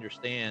yes, I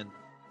understand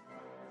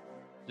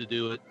to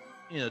do it,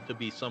 to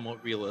be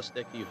somewhat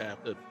realistic, you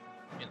have to,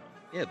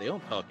 they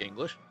don't talk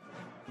English.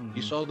 Mm-hmm.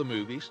 You saw the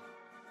movies.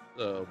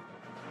 So,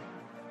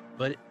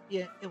 but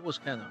yeah, it was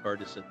kind of hard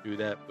to sit through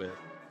that with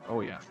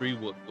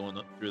Shriwok going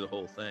up through the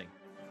whole thing.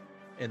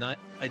 And I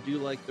do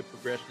like the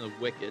progression of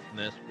Wicket in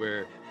this,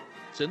 where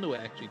Sindel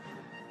actually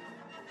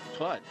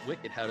taught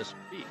Wicket how to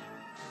speak.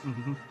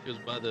 Mm-hmm. Because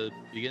by the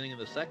beginning of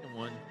the second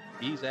one,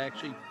 he's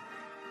actually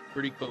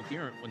pretty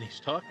coherent when he's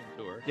talking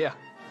to her. Yeah.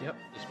 Yep.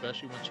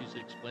 Especially when she's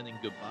explaining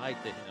goodbye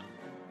to him.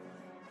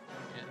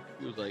 And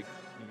he was like,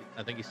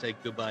 I think he said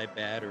goodbye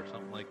bad or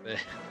something like that.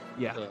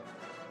 Yeah.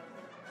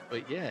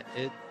 But yeah,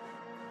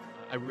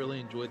 I really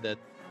enjoyed that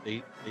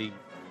they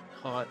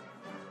taught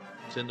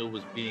Sindel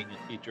was being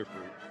a teacher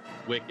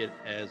for Wicket,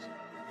 as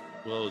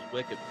well as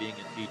Wicket being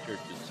a teacher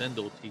to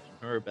Sindel, teaching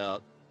her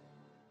about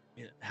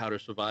how to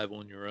survive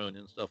on your own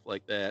and stuff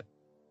like that.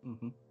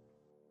 Mm-hmm.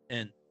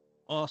 And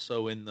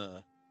also in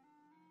the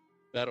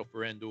Battle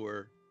for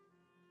Endor,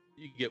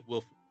 you get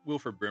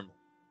Wilford Brimley.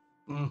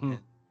 Mm-hmm. And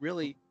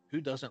really,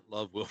 who doesn't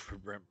love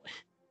Wilford Brimley?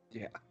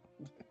 Yeah.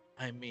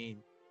 I mean,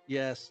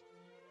 yes,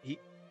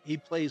 he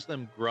plays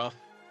them gruff,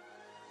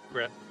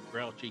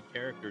 grouchy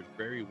characters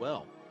very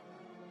well.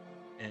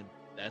 And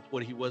that's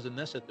what he was in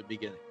this at the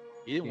beginning.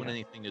 He didn't want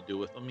anything to do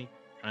with them. He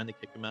trying to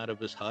kick him out of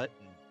his hut,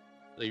 and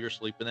so you're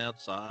sleeping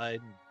outside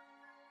and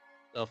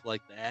stuff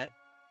like that.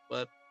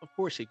 But of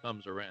course he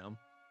comes around.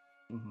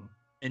 Mm-hmm.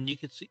 And you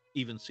could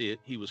even see it.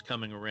 He was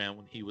coming around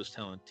when he was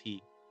telling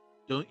Teak,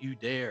 don't you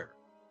dare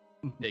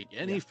take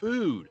any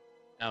food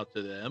out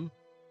to them.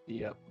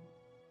 Yep.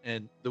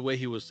 And the way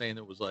he was saying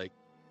it was like,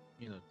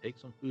 take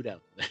some food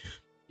out to them.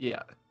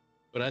 Yeah.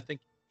 But I think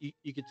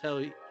you could tell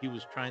he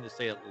was trying to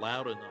say it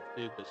loud enough,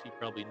 too, because he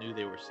probably knew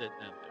they were sitting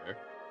out there.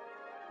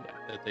 Yeah.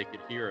 That they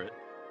could hear it.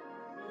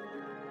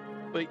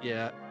 But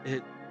yeah,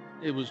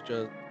 it was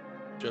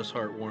just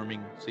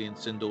heartwarming seeing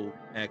Sindel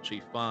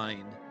actually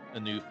find a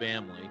new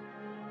family.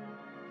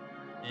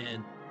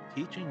 And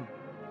teaching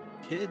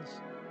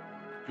kids,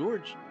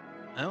 George,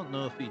 I don't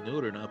know if he knew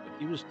it or not, but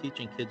he was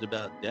teaching kids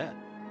about death,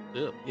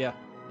 too. Yeah.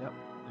 Yep.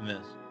 In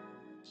this.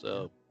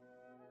 So,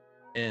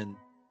 and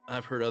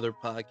I've heard other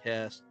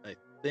podcasts, I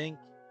think,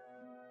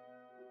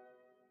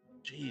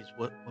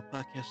 what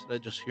podcast did I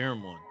just hear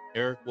him on?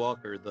 Eric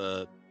Walker,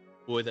 the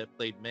boy that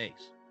played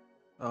Mace.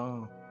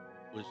 Oh.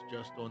 Was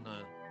just on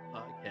a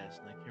podcast,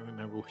 and I can't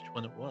remember which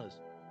one it was.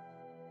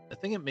 I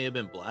think it may have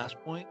been Blast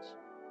Points.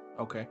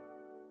 Okay.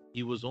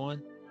 He was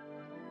on.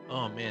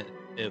 Oh man,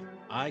 if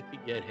I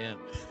could get him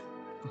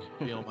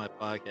to be on my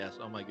podcast,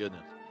 oh my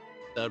goodness,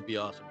 that would be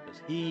awesome,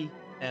 because he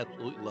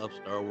absolutely loves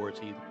Star Wars.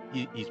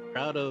 He's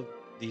proud of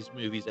these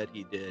movies that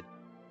he did,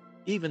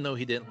 even though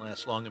he didn't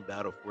last long in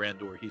Battle for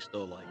Endor. He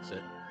still likes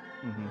it.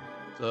 Mm-hmm.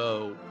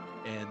 So,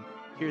 and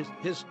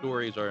his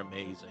stories are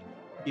amazing.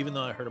 Even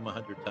though I heard him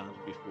 100 times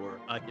before,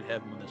 I could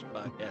have him on this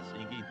podcast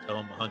and he can tell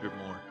him 100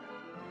 more.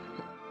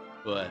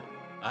 But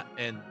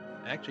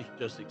actually, he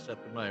just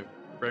accepted my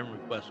friend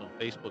request on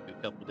Facebook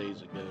a couple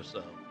days ago.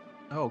 So,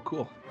 oh,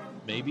 cool.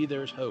 Maybe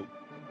there's hope.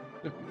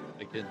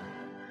 I can,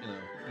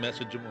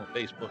 message him on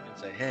Facebook and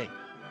say, hey,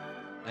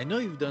 I know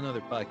you've done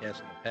other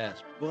podcasts in the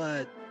past,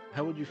 but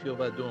how would you feel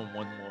about doing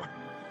one more?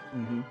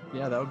 Mm-hmm.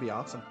 Yeah, that would be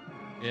awesome.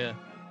 Yeah,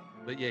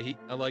 But yeah,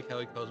 I like how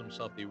he calls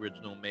himself the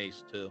original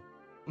Mace too.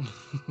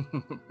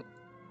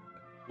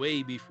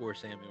 Way before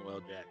Samuel L.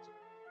 Jackson.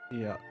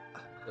 Yeah.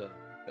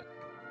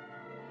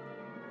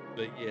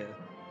 But yeah,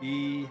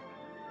 he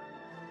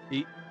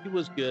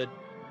was good.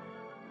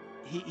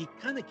 He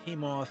kind of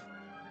came off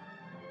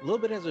a little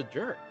bit as a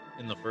jerk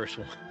in the first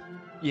one.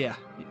 Yeah.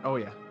 Oh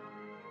yeah.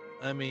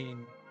 I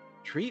mean,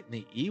 treating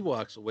the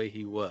Ewoks the way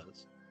he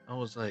was, I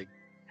was like,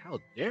 how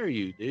dare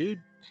you,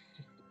 dude?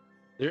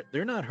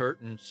 They're not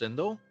hurting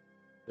Sindel.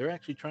 They're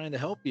actually trying to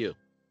help you.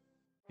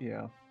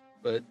 Yeah.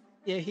 But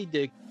yeah, he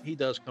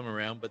does come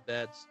around, but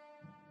that's,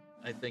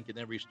 I think, in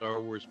every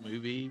Star Wars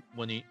movie,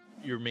 when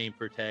your main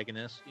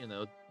protagonist,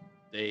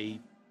 they,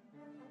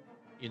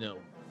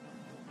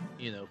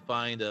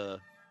 find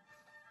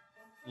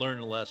learn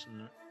a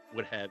lesson,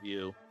 what have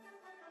you.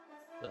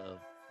 So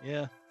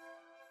yeah.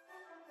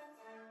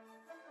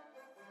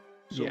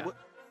 So Yeah.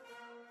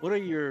 what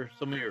are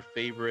some of your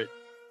favorite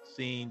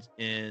scenes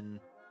in?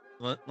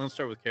 Let's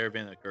start with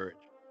Caravan of Courage.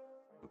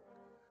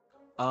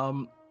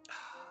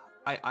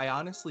 I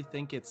honestly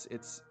think it's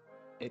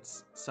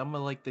some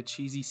of like the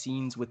cheesy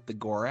scenes with the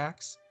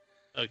Gorax.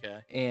 Okay.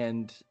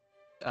 And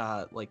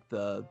like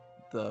the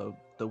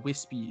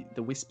Wispies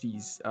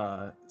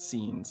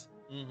scenes.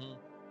 Mm-hmm.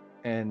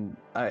 And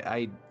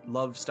I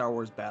love Star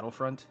Wars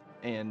Battlefront,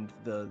 and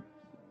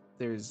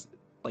there's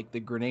like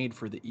the grenade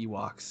for the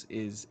Ewoks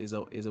is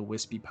a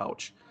wispy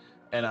pouch.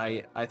 And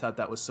I thought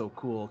that was so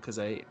cool because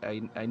I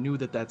knew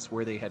that's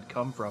where they had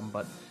come from,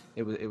 but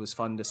it was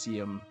fun to see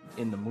them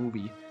in the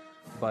movie.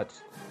 But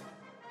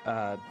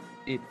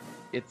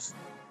it's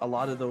a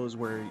lot of those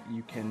where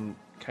you can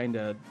kind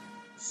of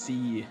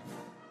see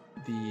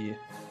the,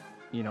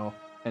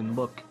 and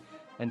look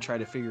and try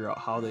to figure out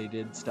how they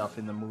did stuff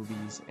in the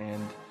movies.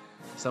 And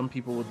some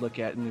people would look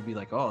at it and they'd be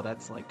like, oh,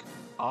 that's like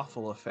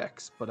awful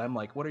effects. But I'm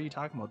like, what are you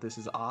talking about? This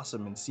is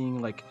awesome. And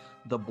seeing like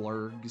the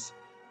blurgs.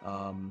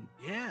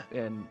 Yeah.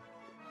 And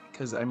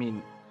because, I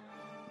mean,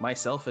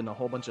 myself and a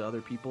whole bunch of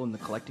other people in the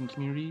collecting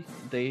community,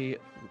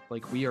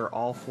 we are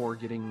all for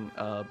getting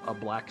a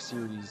Black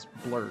Series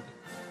blurg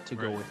to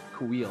go with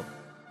Kuil.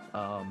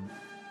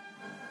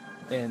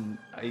 And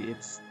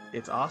it's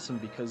awesome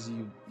because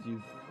you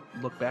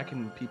look back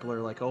and people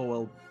are like, oh,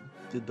 well,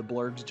 did the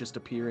blurgs just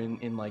appear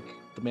in like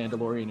The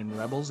Mandalorian and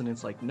Rebels? And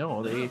it's like,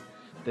 no,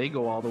 they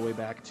go all the way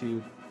back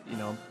to,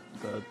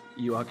 the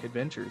Ewok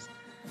Adventures.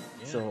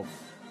 Yeah. So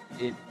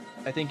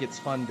I think it's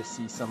fun to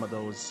see some of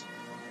those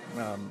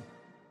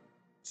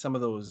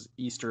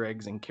Easter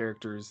eggs and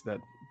characters that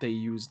they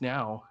use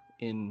now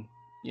in,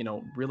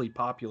 really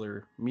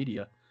popular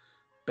media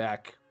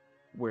back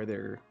where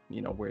they're,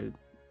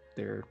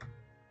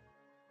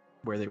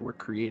 where they were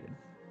created.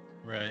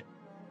 Right.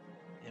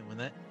 And when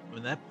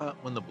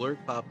the blurg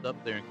popped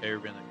up there in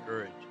Caravan of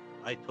Courage,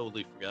 I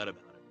totally forgot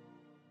about it.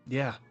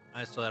 Yeah.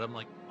 I saw it. I'm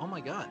like, oh my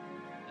god,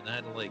 and I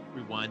had to like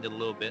rewind it a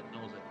little bit, and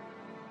I was like,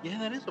 yeah,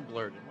 that is a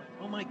blurg. I'm like,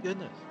 oh my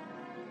goodness,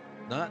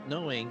 not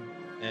knowing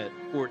at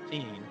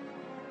 14,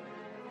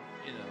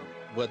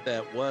 what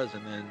that was,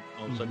 and then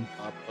all of a sudden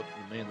popped up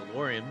in The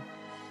Mandalorian.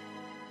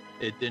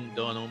 It didn't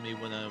dawn on me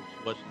when I was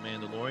watching The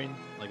Mandalorian.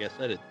 Like I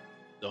said, it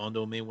dawned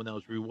on me when I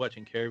was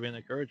rewatching Caravan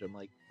of Courage. I'm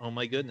like, oh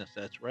my goodness,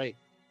 that's right.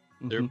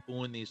 They're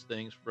pulling these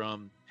things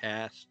from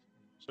past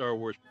Star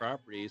Wars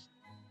properties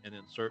and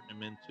inserting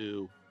them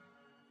into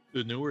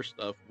the newer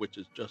stuff, which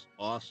is just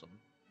awesome.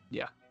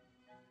 Yeah.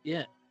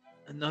 Yeah.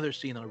 Another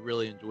scene I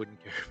really enjoyed in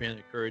Caravan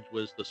of Courage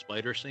was the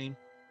spider scene.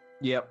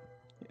 Yep.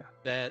 Yeah.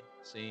 That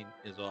scene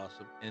is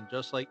awesome. And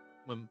just like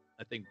when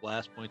I think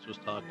Blast Points was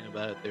talking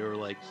about it, they were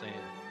like saying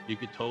you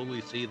could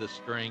totally see the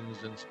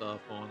strings and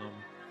stuff on them.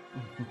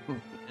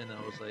 And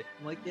I was like,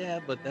 yeah,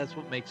 but that's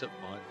what makes it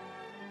fun.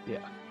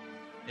 Yeah.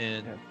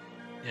 And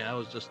I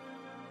was just,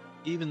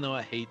 even though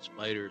I hate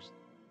spiders,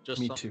 just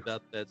Me something too.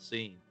 about that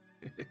scene.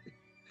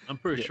 I'm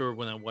pretty sure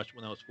when I watched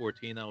when I was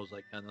 14, I was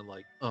like kind of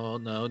like, oh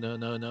no,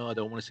 I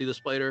don't want to see the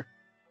spider.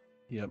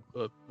 Yep.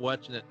 But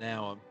watching it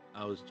now,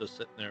 I was just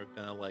sitting there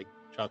kind of like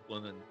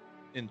chuckling and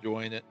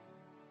enjoying it.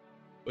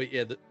 But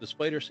yeah, the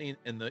spider scene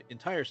and the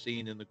entire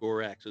scene in the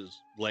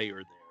Gorax's lair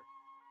there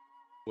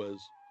was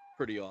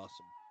pretty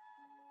awesome.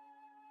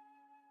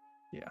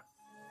 Yeah,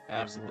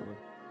 absolutely.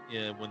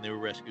 Yeah, when they were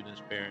rescuing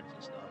his parents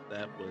and stuff,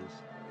 that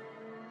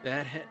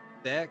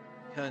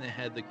kind of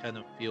had the kind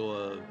of feel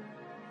of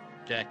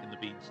Jack and the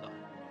Beanstalk.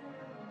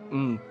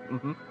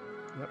 Mm-hmm.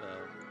 Yep.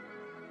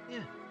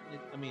 Yeah,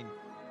 I mean,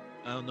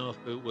 I don't know if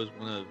it was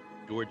one of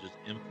George's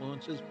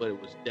influences, but it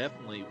was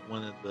definitely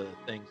one of the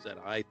things that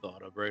I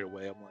thought of right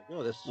away. I'm like,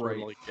 oh, this is sort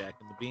of like Jack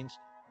and the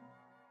Beanstalk,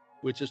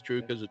 which is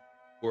true because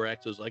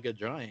Gorax is like a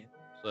giant.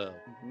 So,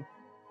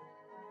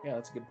 yeah,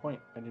 that's a good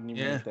point. I didn't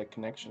even make that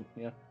connection.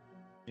 Yeah.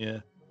 Yeah.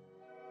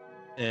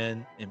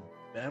 And in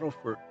Battle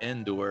for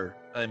Endor,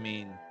 I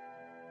mean,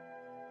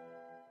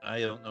 I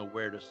don't know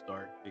where to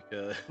start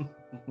because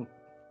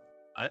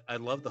I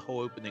love the whole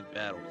opening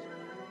battles.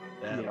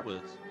 That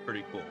was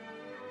pretty cool.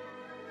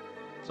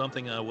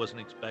 Something I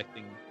wasn't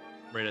expecting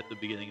right at the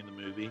beginning of the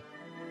movie.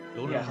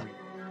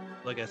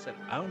 like I said,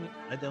 I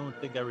don't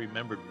think I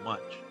remembered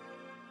much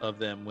of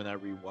them when I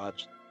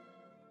rewatched.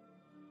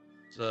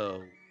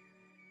 So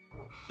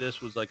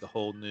this was like a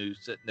whole new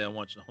sitting down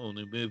watching a whole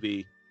new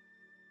movie,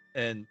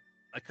 and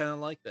I kind of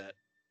like that.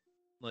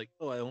 Like,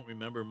 oh, I don't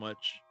remember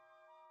much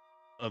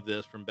of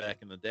this from back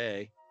in the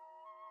day,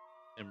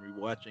 and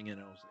rewatching it,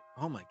 I was like,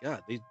 oh my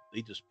god, they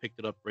just picked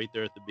it up right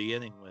there at the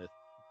beginning with,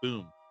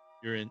 boom,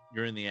 you're in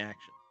the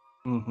action.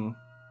 Mm-hmm.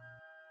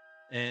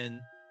 And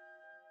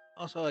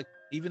also, like,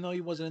 even though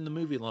he wasn't in the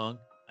movie long,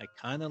 I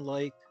kind of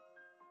liked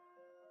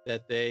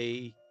that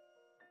they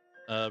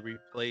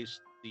replaced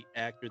the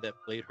actor that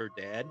played her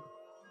dad.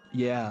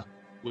 Yeah.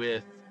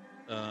 With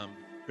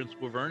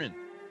Principal Vernon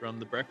from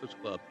The Breakfast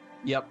Club.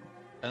 Yep.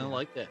 Kind of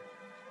like that.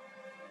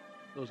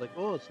 So I was like,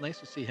 oh, it's nice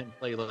to see him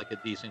play like a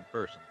decent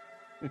person.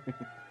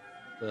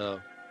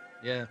 So,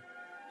 yeah,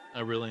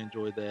 I really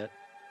enjoyed that.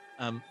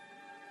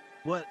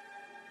 What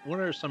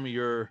are some of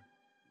your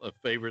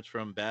favorites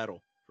from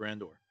Battle for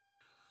Endor?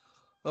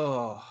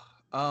 Oh,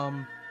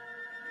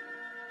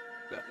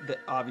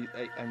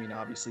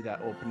 obviously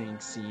that opening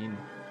scene,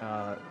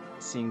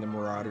 seeing the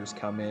Marauders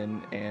come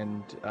in,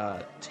 and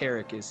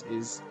Tarek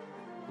is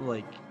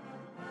like,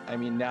 I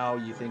mean, now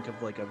you think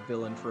of like a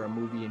villain for a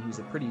movie, and he's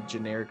a pretty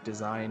generic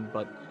design,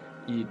 but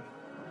you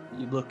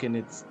look and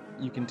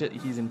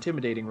he's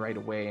intimidating right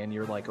away, and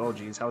you're like, oh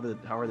geez, how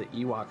are the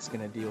Ewoks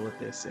gonna deal with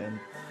this? And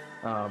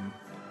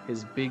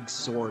his big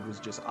sword was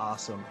just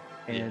awesome,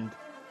 and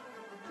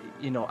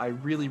I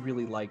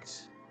really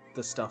liked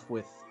the stuff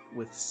with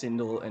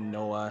Sindel and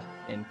Noah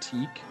and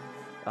Teak.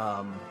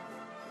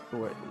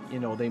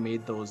 They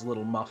made those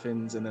little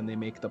muffins, and then they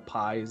make the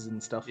pies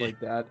and stuff like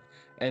that,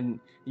 and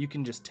you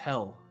can just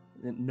tell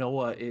that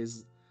Noah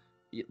is,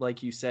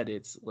 like you said,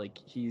 it's like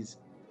he's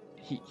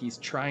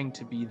trying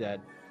to be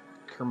that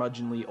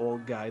curmudgeonly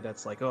old guy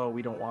that's like, oh,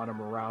 we don't want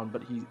him around,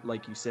 but he,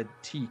 like you said,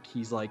 Teak,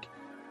 he's like,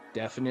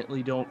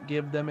 definitely don't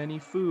give them any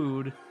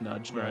food,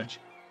 nudge nudge.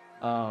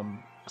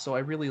 So I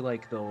really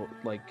like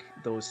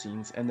those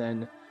scenes, and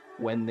then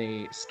when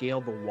they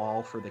scale the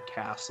wall for the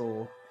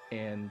castle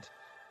and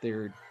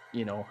they're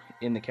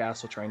in the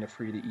castle trying to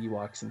free the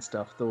Ewoks and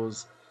stuff,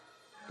 those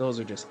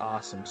are just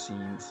awesome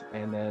scenes.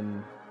 And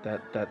then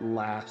that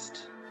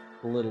last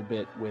little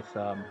bit with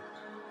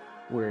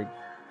where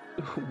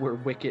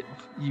Wicket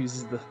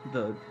uses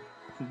the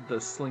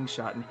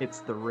slingshot and hits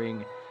the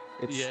ring,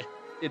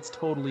 it's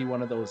totally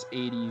one of those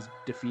 80s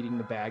defeating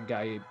the bad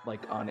guy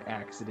like on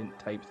accident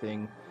type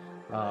thing,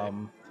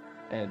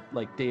 and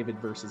like David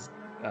versus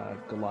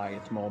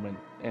Goliath moment.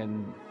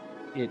 And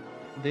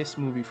this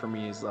movie for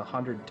me is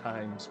 100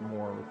 times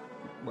more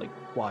like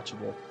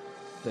watchable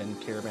than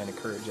Caravan of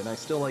Courage, and I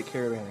still like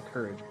Caravan of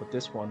Courage, but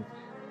this one,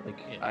 like,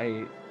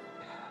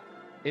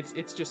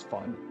 it's just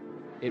fun.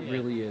 It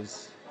really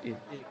is.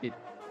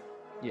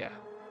 Yeah.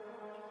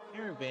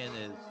 Caravan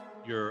is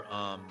your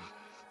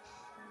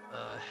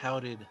how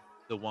did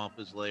the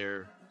Wampa's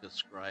Lair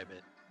describe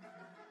it?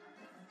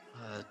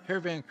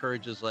 Caravan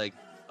Courage is like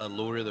a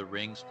Lord of the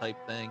Rings type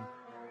thing,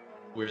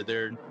 where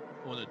they're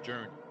on a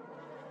journey.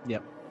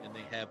 Yep. And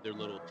they have their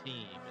little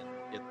team,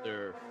 and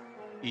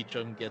each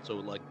of them gets a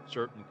like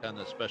certain kind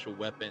of special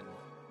weapon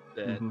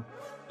that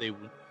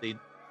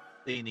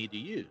they need to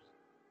use.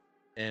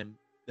 And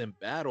then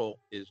Battle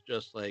is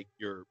just like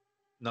your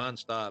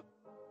nonstop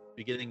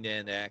beginning to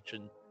end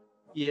action.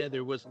 Yeah,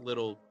 there was a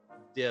little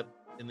dip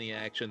in the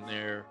action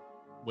there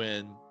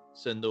when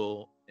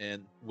Sindel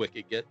and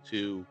Wicket get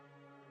to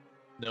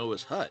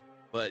Noah's hut,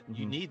 but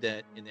you need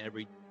that in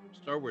every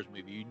Star Wars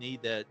movie. You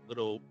need that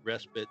little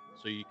respite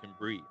so you can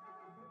breathe.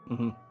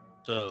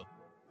 So,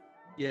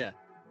 yeah,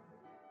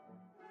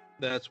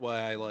 that's why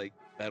I like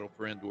Battle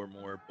for Endor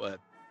more. But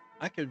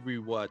I could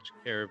rewatch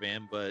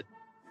Caravan, but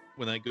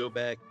when I go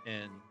back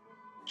and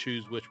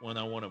choose which one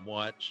I want to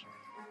watch,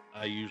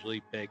 I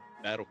usually pick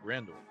Battle for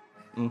Endor.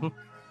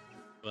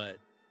 But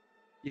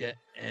yeah,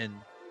 and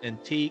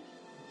Teak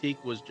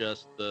was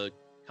just the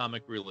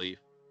comic relief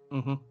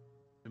to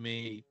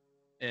me,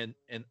 and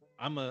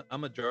I'm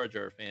a Jar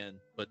Jar fan,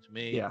 but to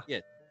me,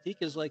 Teak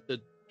is like the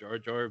Jar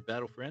Jar of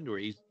Battle for Endor.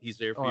 He's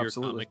there for your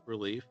comic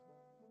relief,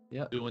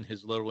 doing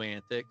his little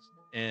antics,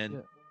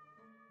 and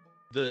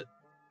the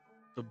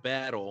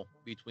battle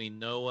between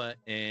Noah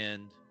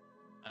and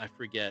I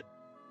forget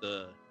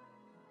the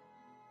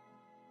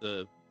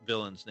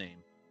villain's name.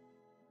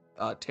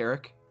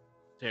 Tarek.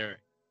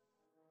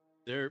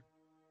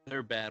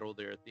 Their battle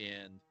there at the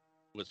end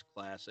was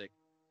classic.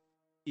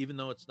 Even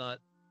though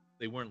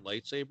they weren't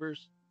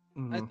lightsabers,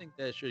 I think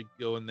that should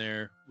go in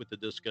there with the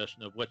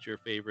discussion of what's your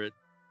favorite,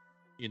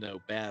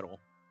 battle,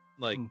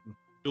 like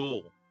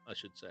duel, I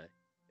should say,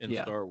 in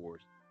Star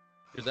Wars,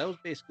 because that was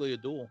basically a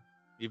duel,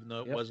 even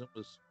though it wasn't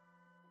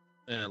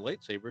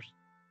lightsabers.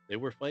 They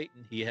were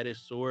fighting. He had his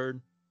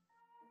sword,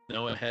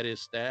 Noah had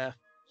his staff,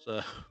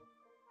 so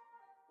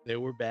they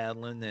were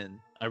battling, and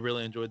I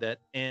really enjoyed that.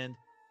 And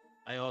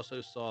I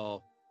also saw,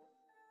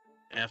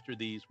 after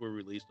these were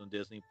released on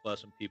Disney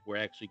Plus and people were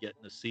actually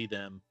getting to see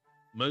them,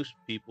 most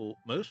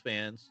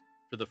fans,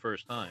 for the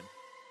first time,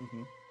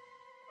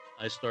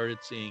 I started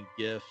seeing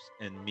GIFs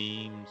and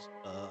memes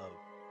of,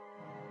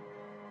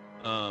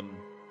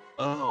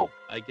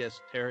 I guess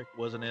Tarek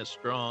wasn't as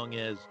strong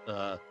as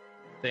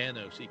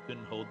Thanos. He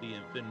couldn't hold the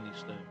Infinity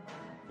Stone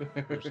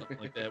or something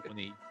like that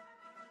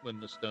when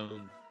the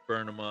stone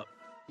burned him up.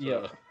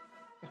 So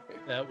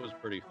that was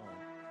pretty fun.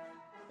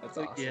 That's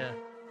but awesome.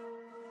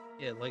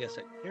 Yeah, like I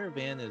said,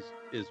 Caravan is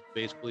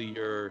basically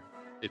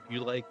if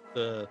you like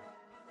the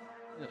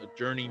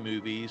journey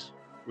movies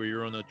where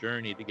you're on a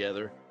journey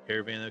together,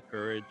 Caravan of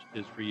Courage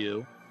is for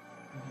you.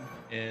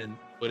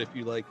 But if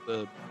you like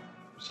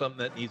something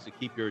that needs to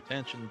keep your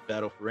attention,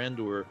 Battle for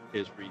Endor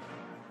is for you.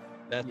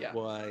 That's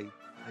why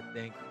I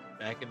think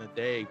back in the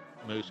day,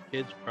 most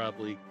kids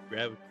probably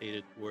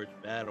gravitated towards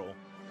Battle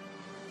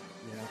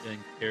and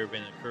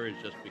Caravan of Courage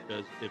just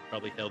because it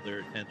probably held their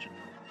attention.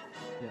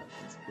 Yeah,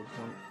 that's a good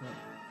point.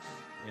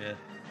 Yeah.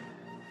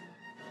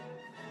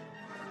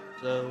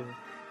 So,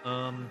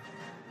 I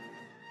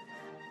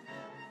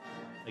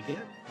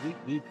guess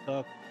we've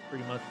talked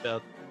pretty much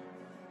about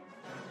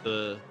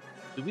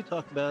did we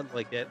talk about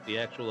like the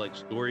actual like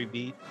story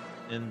beat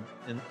in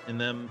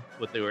them,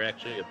 what they were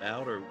actually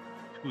about, or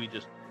do we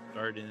just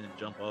start in and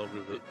jump all over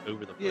the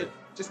place? Yeah,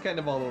 just kind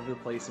of all over the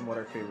place and what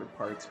our favorite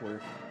parts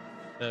were.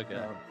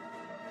 Okay.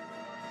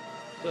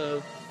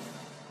 So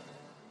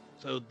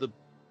the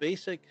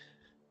basic,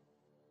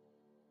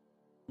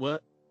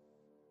 what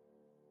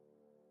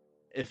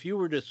if you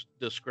were to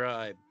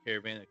describe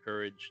Caravan of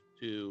Courage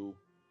to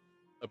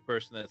a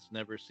person that's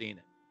never seen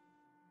it,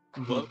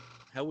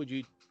 how would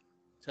you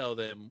tell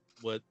them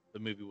what the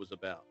movie was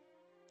about?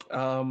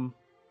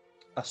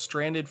 A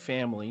stranded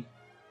family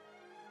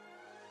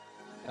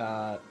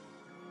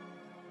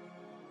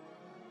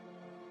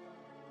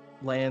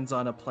lands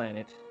on a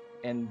planet,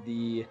 and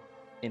the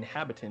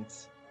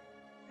inhabitants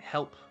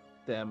help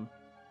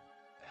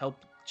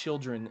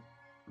children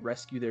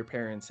rescue their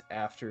parents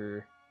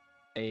after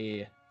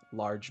a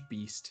large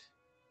beast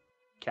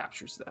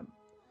captures them.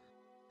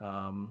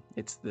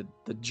 It's the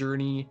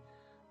journey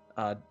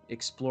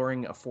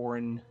exploring a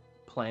foreign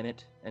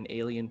planet, an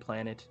alien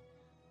planet.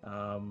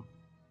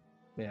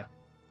 Yeah.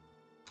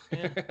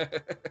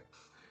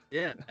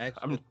 Yeah,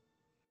 actually,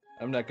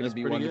 I'm not going to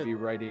be one to be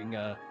writing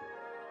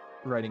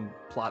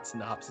plot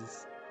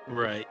synopsis.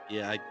 Right.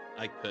 Yeah,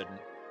 I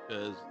couldn't,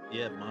 because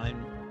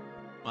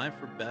mine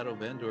for Battle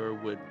of Endor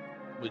would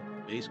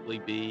basically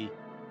be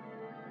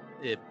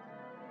if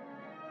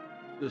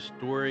the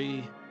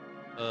story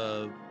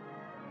of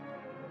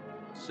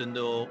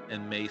Sindel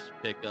and Mace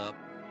pick up.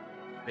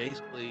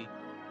 Basically,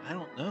 I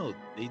don't know.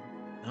 I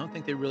don't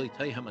think they really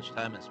tell you how much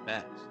time has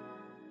passed.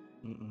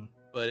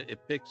 But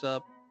it picks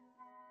up,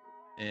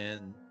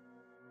 and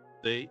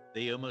they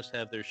almost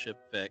have their ship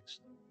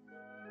fixed.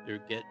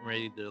 They're getting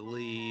ready to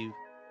leave,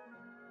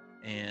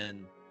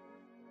 and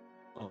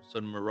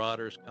some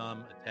marauders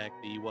come, attack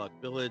the Ewok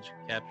village,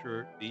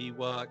 capture the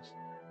Ewoks,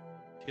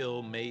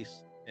 kill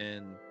Mace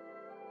and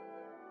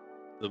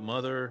the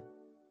mother,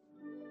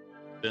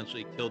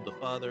 eventually killed the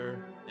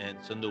father, and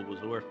Sindel was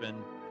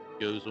orphaned,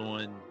 goes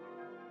on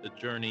the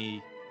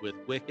journey with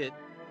Wicket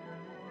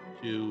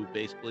to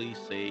basically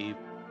save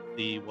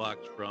the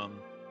Ewoks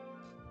from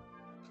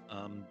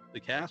the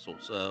castle.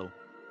 So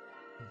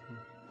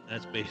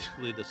that's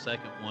basically the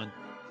second one.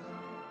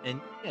 And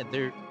yeah,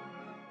 they're,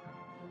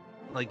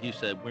 like you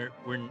said, we're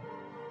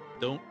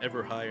don't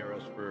ever hire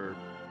us for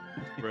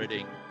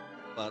writing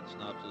plot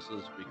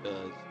synopsises,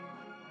 because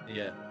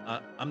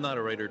I'm not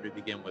a writer to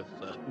begin with.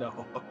 So.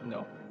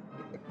 No.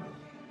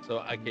 So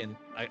I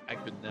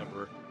could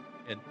never.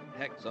 And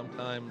heck,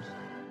 sometimes,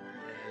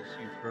 as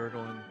you've heard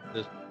on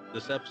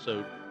this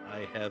episode,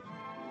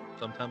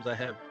 sometimes I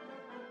have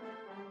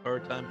a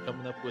hard time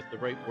coming up with the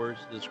right words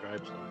to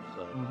describe stuff.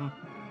 So,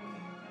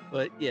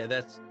 but yeah,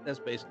 that's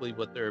basically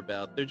what they're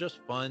about. They're just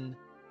fun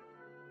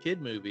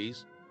kid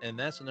movies, and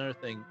that's another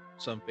thing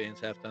some fans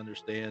have to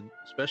understand,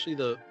 especially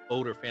the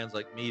older fans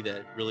like me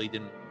that really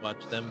didn't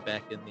watch them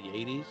back in the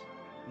 80s.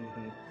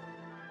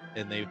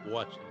 And they've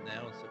watched them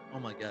now and said, oh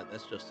my god,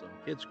 that's just some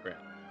kids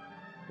crap.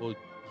 Well,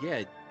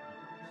 yeah,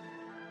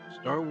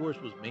 Star Wars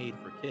was made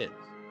for kids.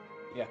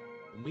 Yeah.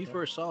 When we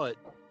first saw it,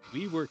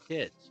 we were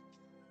kids.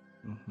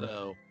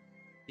 So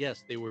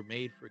yes, they were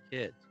made for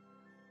kids.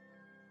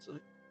 So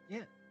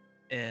yeah,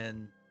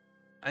 and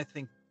I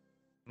think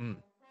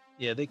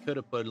they could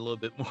have put a little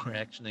bit more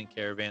action in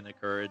Caravan of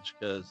Courage,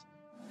 because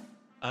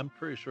I'm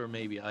pretty sure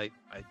maybe I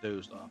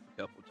dozed off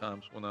a couple of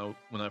times when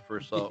I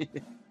first saw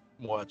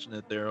watching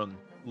it there on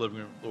the living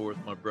room floor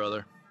with my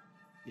brother.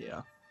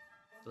 Yeah.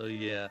 So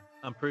yeah,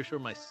 I'm pretty sure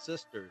my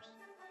sisters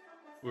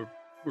were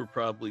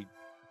probably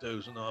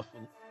dozing off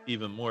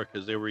even more,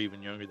 because they were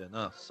even younger than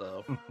us.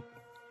 So,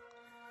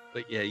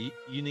 but yeah,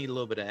 you need a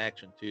little bit of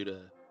action too to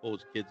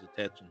hold kids'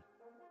 attention.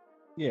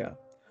 Yeah.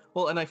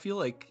 Well, and I feel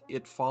like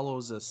it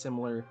follows a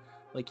similar,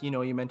 like, you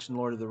mentioned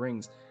Lord of the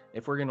Rings.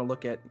 If we're going to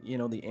look at,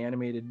 the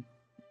animated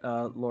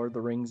Lord of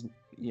the Rings,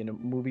 the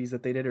movies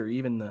that they did, or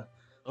even the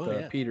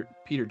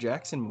Peter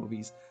Jackson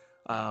movies,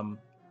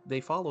 they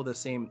follow the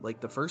same,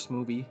 like the first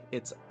movie,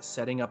 it's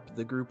setting up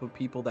the group of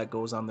people that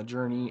goes on the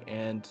journey,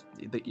 and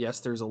yes,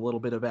 there's a little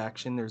bit of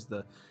action. There's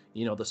the,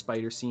 the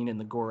spider scene and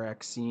the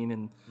Gorax scene,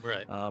 and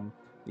right.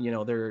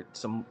 There are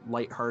some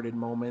lighthearted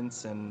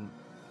moments and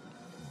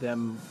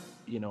them,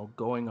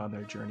 going on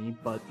their journey.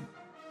 But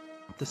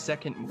the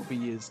second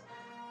movie is,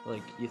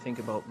 like, you think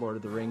about Lord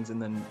of the Rings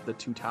and then the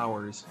Two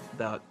Towers.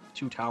 That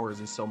Two Towers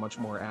is so much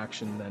more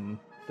action than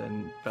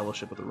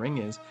Fellowship of the Ring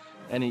is.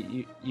 And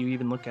you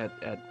even look at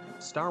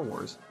Star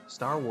Wars.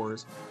 Star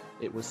Wars,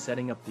 it was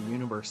setting up the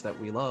universe that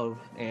we love,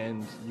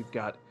 and you've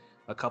got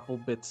a couple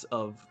bits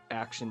of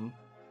action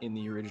in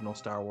the original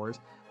Star Wars,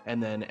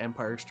 and then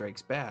Empire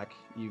Strikes Back,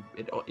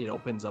 it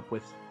opens up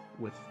with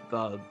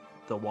the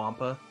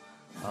Wampa,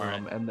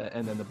 right. and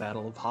then the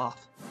Battle of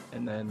Hoth,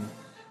 and then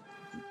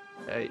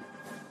I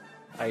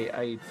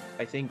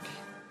think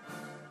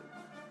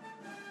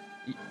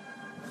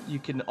you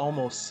can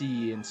almost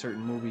see in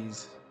certain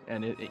movies,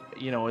 and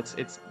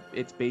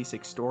it's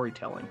basic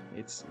storytelling.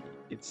 It's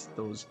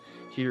those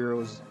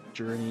heroes'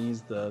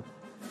 journeys, the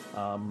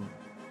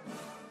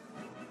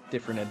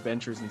different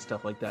adventures and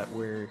stuff like that,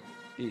 where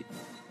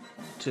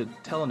to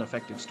tell an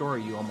effective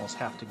story, you almost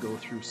have to go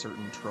through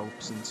certain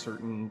tropes and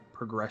certain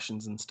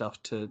progressions and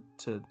stuff to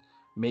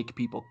make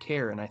people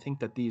care. And I think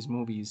that these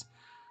movies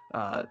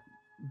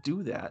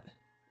do that,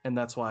 and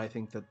that's why I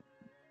think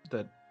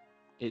that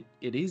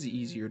it is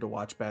easier to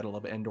watch Battle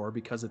of Endor,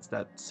 because it's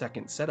that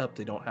second setup.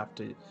 They don't have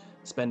to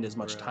spend as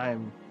much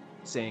time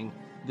saying,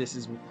 this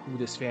is who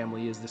this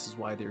family is, this is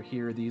why they're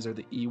here, these are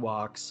the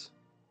Ewoks.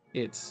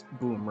 It's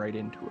boom, right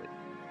into it.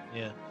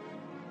 Yeah.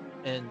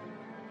 And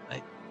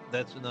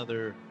that's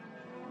another,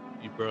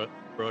 you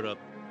brought up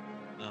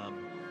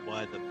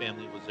why the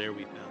family was there.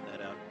 We found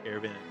that out in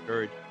Caravan of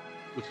Courage,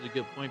 which is a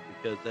good point,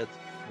 because that's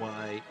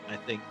why I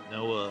think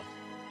Noah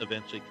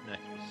eventually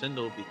connects with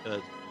Sindel,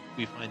 because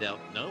we find out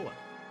Noah,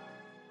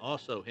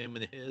 also him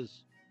and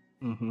his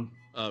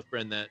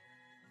friend that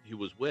he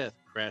was with,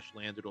 crash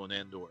landed on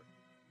Endor,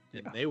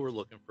 and they were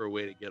looking for a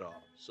way to get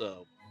off.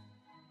 So,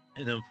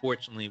 and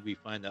unfortunately, we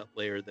find out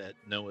later that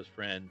Noah's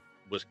friend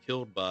was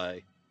killed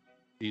by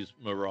these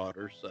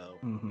marauders. So,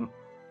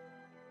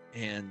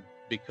 and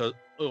because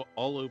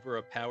all over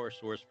a power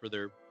source for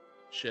their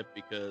ship,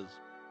 because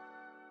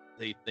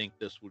they think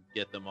this would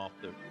get them off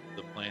the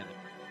planet.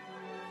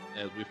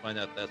 As we find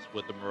out, that's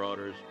what the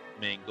marauders'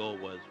 main goal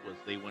was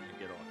they wanted to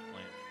get off the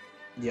planet.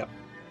 Yep.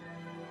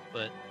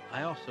 But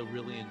I also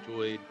really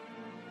enjoyed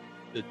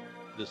the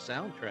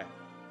soundtrack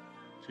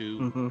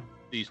to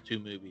these two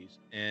movies.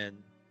 And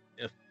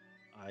if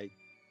I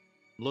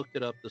looked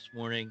it up this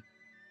morning,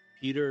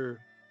 Peter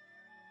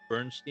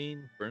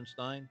Bernstein,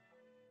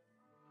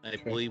 I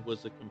believe,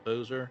 was the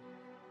composer,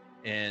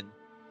 and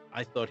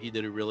I thought he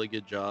did a really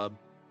good job.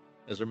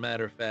 As a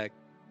matter of fact,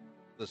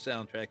 the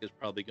soundtrack is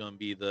probably going to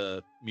be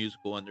the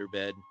musical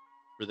underbed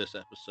for this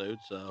episode.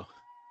 So,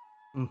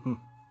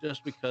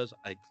 just because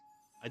I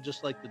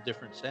just like the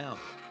different sounds.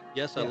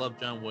 Yes, I love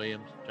John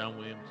Williams. John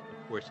Williams,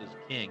 of course, is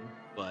king,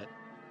 but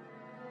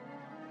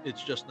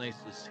it's just nice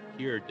to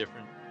hear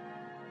different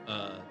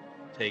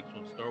takes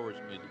on Star Wars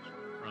music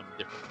from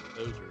different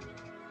composers,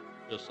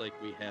 just like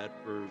we had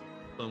for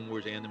Clone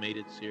Wars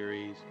animated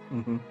series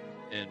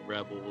and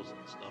Rebels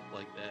and stuff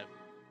like that,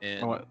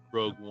 and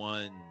Rogue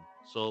One,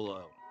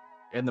 Solo.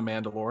 And The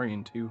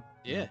Mandalorian, too.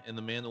 Yeah, and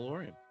The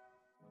Mandalorian.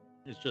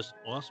 It's just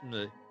awesome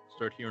to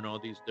start hearing all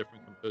these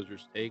different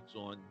composers' takes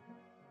on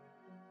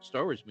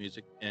Star Wars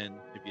music. And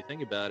if you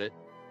think about it,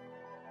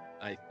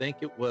 I think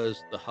it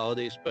was the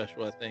holiday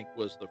special,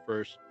 was the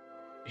first,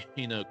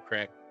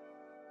 crack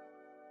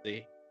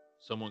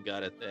someone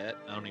got at that.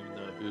 I don't even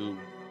know who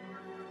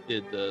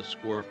did the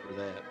score for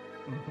that.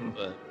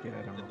 But yeah,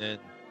 I don't know. And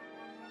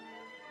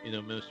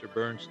then, Mr.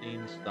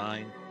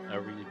 Bernstein,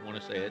 however you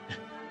want to say it,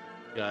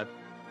 got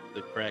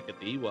the crack at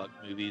the Ewok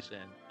movies,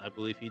 and I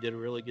believe he did a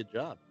really good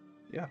job.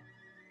 Yeah.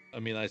 I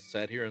mean, I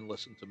sat here and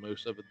listened to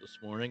most of it this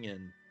morning and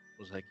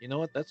was like, you know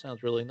what, that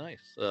sounds really nice.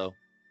 So,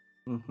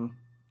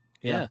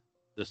 yeah,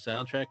 the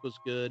soundtrack was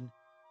good,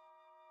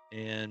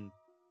 and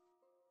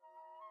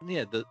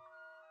yeah,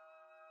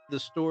 the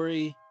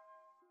stories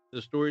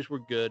were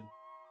good.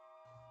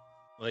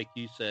 Like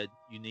you said,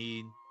 you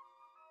need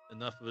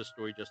enough of a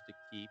story just to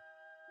keep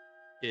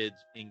kids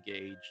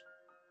engaged.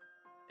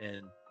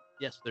 And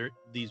yes,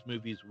 these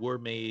movies were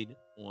made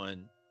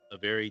on a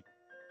very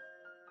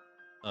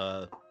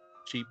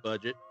cheap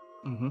budget.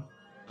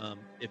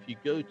 If you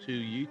go to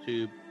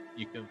YouTube,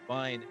 you can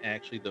find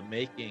actually the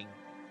making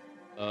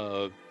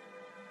of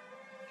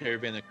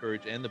Caravan of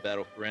Courage and the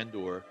Battle for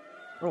Endor.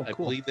 Oh, I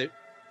believe that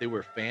they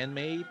were fan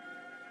made,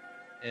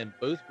 and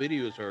both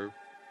videos are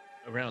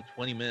around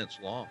 20 minutes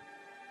long.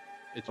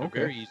 It's a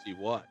very easy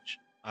watch.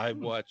 I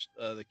watched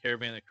the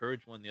Caravan of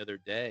Courage one the other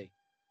day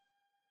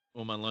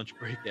on my lunch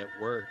break at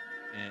work,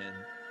 and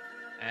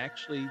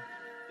actually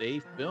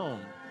they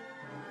filmed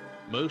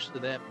most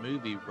of that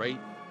movie right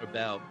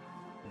about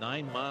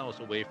 9 miles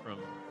away from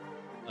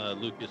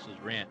Lucas's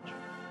ranch.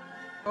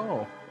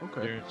 Oh,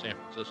 okay. There in San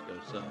Francisco.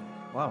 So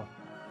wow,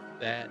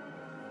 that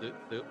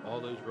all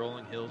those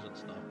rolling hills and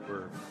stuff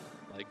were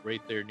like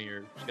right there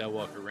near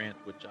Skywalker Ranch,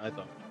 which I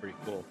thought was pretty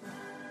cool.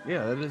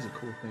 Yeah, that is a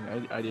cool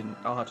thing. I didn't.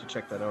 I'll have to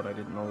check that out. I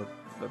didn't know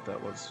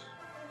that was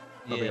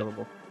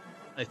available.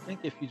 I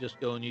think if you just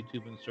go on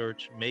YouTube and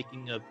search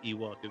 "Making of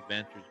Ewok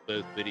Adventures,"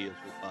 both videos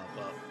will pop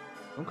up.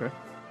 Okay.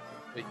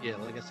 But yeah,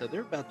 like I said,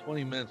 they're about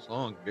 20 minutes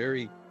long.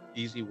 Very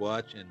easy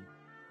watch, and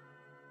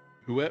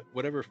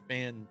whatever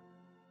fan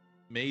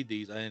made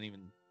these, I didn't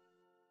even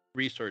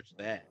research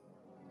that.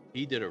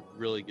 He did a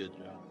really good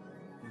job.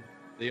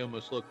 They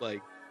almost look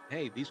like,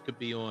 hey, these could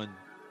be on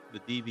the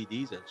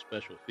DVDs as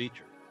special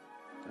feature.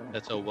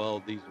 That's how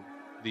well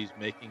these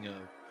making of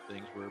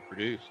things were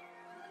produced.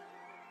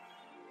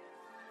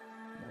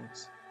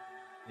 Nice.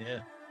 Yeah.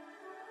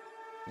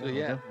 So Yeah,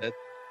 yeah, definitely.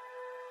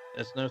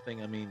 that's another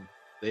thing. I mean,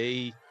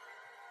 they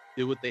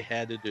did what they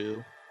had to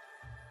do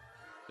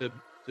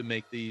to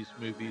make these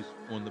movies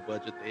on the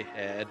budget they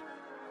had.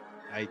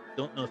 I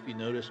don't know if you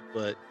noticed,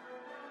 but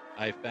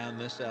I found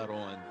this out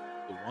on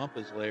the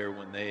Wampa's Lair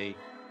when they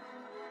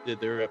did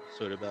their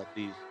episode about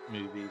these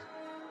movies.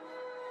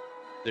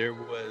 There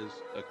was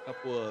a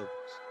couple of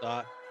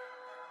stock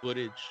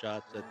footage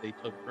shots that they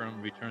took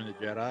from Return of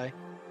the Jedi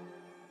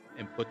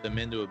and put them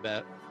into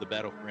the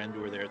Battle for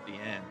Endor there at the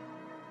end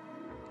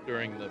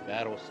during the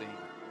battle scene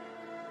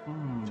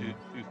to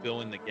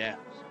fill in the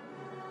gaps.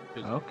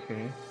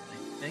 Okay.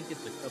 I think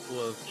it's a couple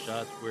of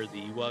shots where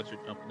the Ewoks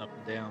are jumping up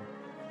and down.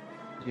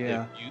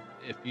 Yeah.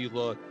 If you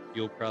look,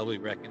 you'll probably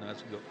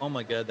recognize and go, "Oh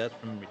my God, that's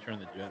from Return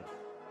of the Jedi."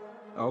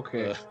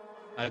 Okay.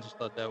 I just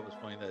thought that was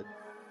funny.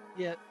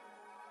 That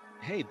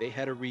hey, they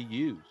had to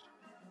reuse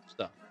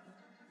stuff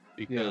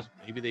because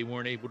maybe they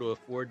weren't able to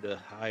afford to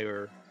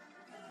hire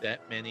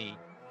that many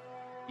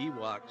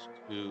Ewoks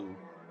to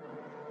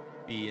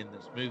be in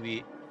this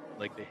movie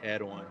like they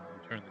had on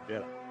Return of the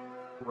Jedi.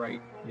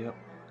 Right. Yep.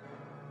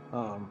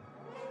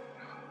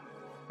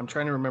 I'm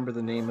trying to remember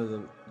the name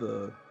of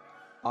the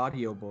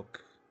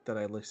audiobook that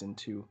I listened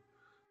to,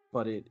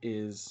 but it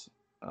is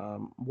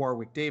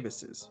Warwick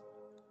Davis's.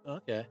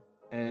 Okay.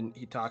 And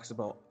he talks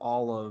about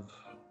all of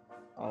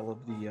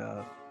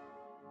the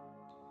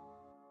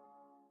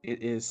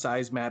it is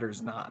Size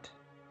Matters Not.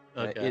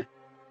 Okay.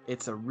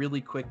 It's a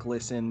really quick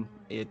listen.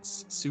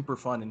 It's super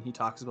fun, and he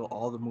talks about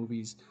all the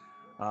movies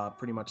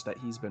pretty much that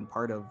he's been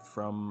part of,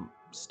 from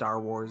Star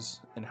Wars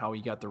and how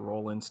he got the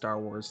role in Star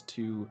Wars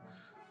to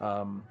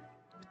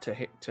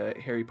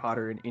Harry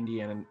Potter and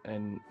Indiana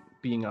and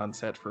being on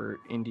set for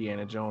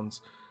Indiana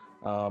Jones.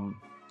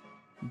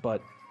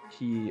 But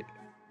he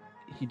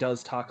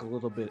does talk a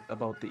little bit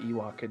about the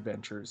Ewok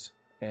adventures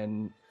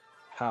and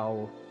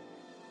how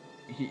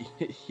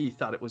he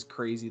thought it was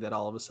crazy that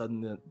all of a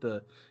sudden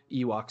the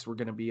Ewoks were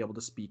going to be able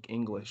to speak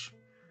English,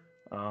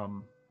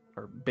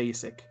 or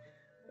basic,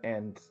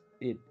 and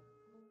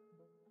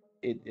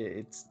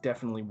it's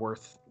definitely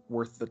worth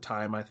the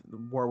time.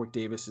 Warwick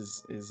Davis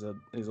is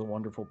a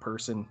wonderful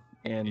person,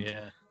 and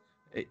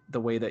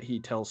the way that he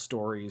tells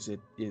stories, it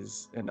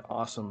is an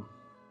awesome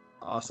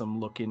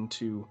look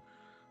into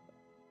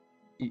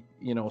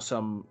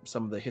some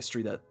of the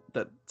history that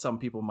some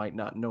people might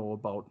not know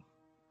about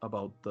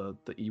the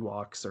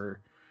Ewoks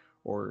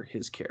or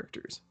his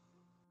characters.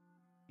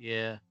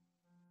 Yeah.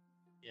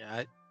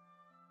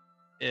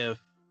 If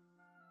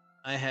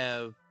I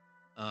have,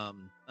 I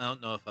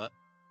don't know if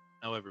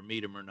I'll ever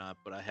meet him or not,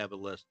 but I have a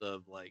list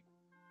of like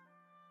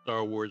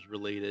Star Wars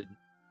related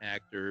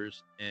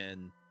actors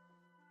and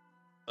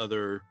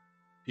other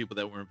people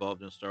that were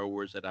involved in Star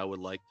Wars that I would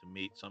like to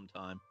meet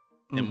sometime.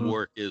 And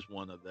Warwick is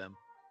one of them.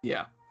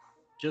 Yeah.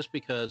 Just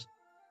because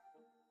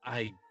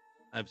I've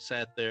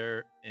sat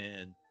there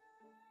and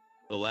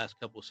the last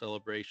couple of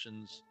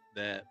celebrations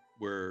that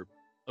were,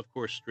 of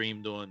course,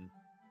 streamed on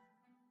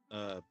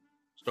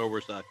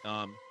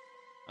StarWars.com,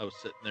 I was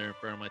sitting there in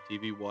front of my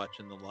TV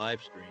watching the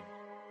live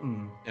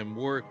stream, and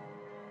Warwick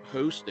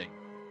hosting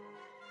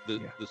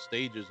the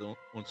stages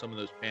on some of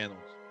those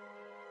panels.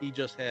 He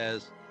just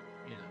has,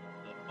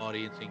 the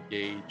audience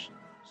engaged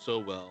so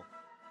well.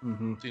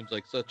 Seems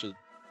like such a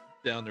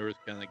down-to-earth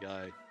kind of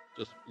guy.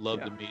 Just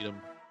love to meet him.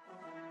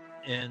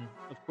 And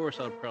of course,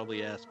 I'd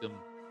probably ask him,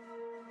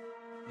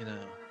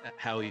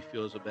 how he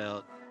feels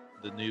about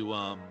the new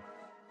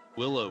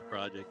Willow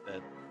project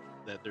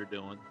that they're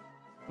doing.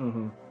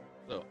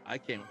 So I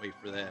can't wait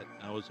for that.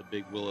 I was a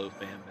big Willow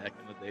fan back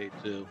in the day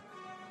too.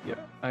 Yeah,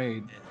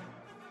 I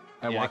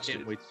watched I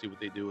can't it. wait to see what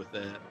they do with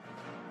that.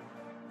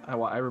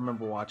 I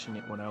remember watching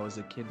it when I was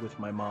a kid with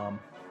my mom,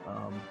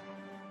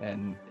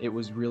 and it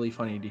was really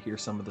funny to hear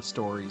some of the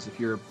stories. If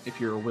you're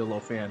a Willow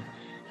fan,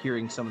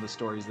 hearing some of the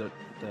stories that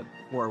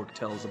Warwick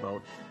tells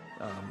about.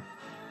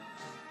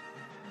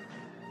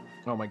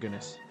 Oh my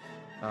goodness.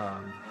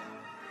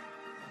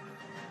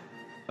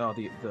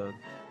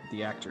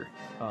 The actor.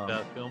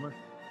 Val Kilmer?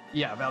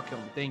 Yeah, Val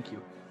Kilmer. Thank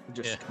you.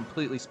 Just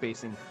completely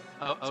spacing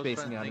on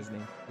his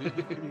name. Who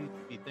do you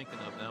be thinking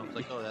of now? It's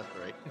like, oh, that's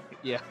right.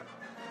 Yeah.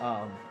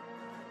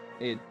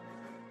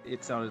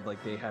 It sounded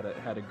like they had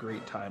a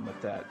great time with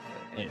that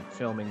and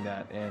filming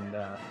that, and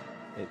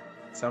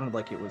sounded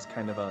like it was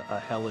kind of a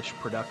hellish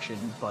production,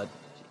 but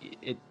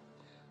it,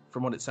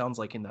 from what it sounds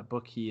like in that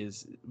book, he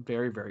is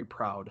very, very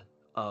proud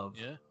of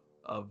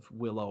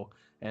Willow,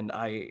 and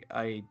I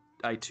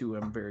too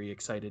am very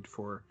excited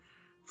for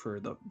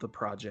the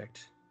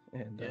project.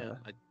 And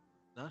I'm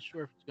not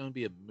sure if it's going to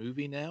be a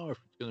movie now or if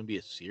it's going to be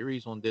a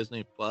series on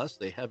Disney Plus.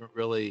 They haven't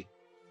really.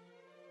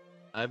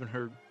 I haven't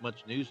heard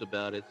much news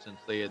about it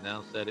since they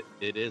announced that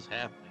it is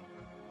happening.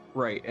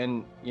 Right,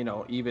 and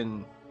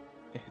even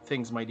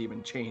things might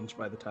even change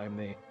by the time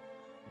they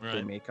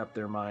make up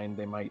their mind.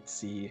 They might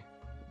see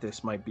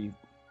this might be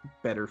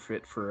better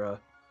fit for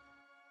a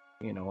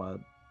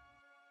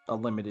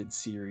limited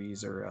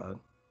series or a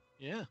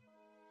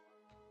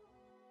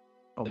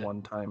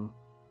one-time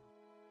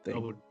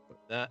thing.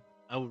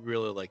 I would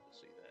really like to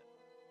see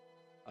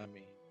that. I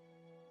mean,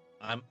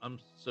 I'm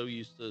so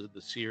used to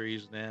the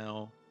series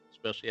now,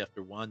 especially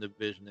after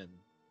WandaVision and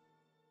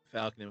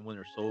Falcon and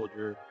Winter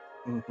Soldier.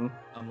 Mm-hmm.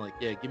 I'm like,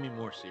 yeah, give me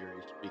more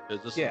series,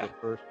 because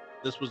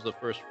this was the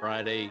first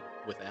Friday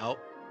without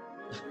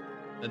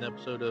an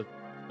episode of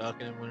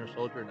Falcon and Winter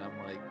Soldier, and I'm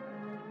like,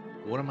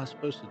 what am I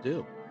supposed to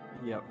do?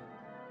 Yep.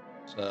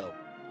 So,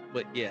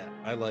 but yeah,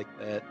 I like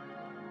that.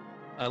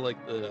 I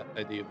like the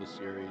idea of the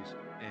series,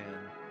 and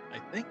I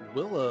think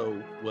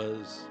Willow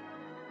was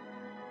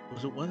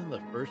it one of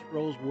the first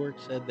roles Warwick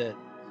said that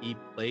he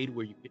played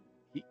where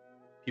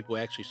people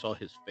actually saw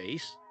his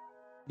face.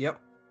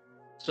 Yep.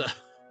 So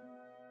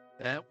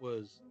that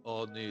was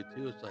all new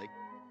too. It's like,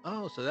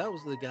 oh, so that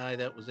was the guy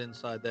that was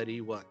inside that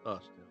Ewok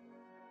costume,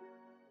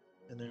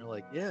 and they're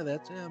like, yeah,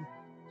 that's him.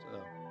 So,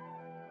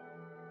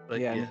 but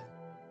yeah.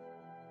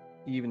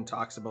 He even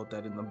talks about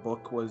that in the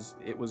book.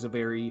 It was a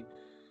very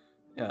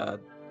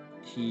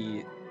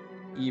he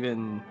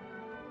even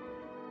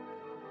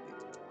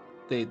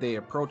they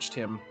approached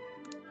him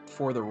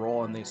for the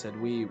role, and they said,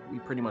 we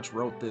pretty much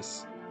wrote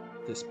this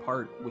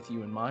part with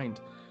you in mind,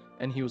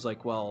 and he was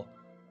like, well,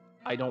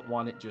 I don't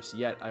want it just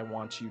yet. I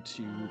want you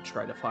to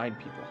try to find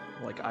people.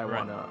 Like, I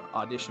want to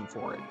audition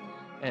for it.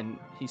 And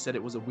he said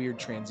it was a weird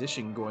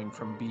transition going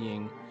from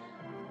being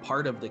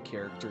part of the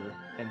character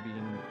and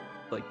being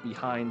like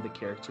behind the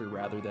character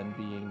rather than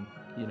being,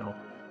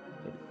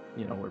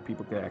 where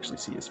people could actually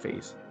see his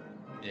face.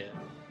 Yeah.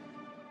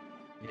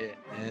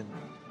 And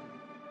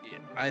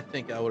I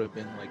think I would have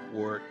been like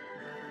Warwick.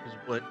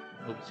 What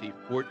was he,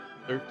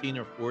 13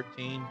 or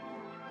 14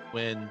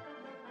 when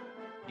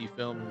he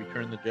filmed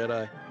Return of the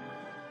Jedi?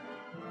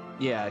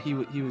 Yeah, he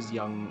was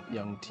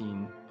young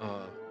teen.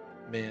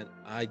 Man,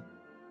 I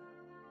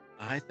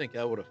think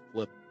I would have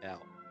flipped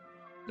out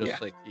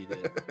just like he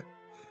did.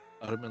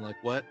 I would have been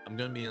like, what? I'm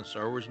going to be in a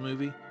Star Wars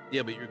movie?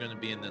 Yeah, but you're going to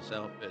be in this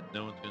outfit.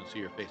 No one's going to see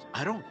your face.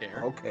 I don't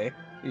care. Okay.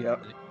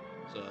 Yep.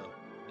 So,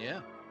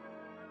 yeah.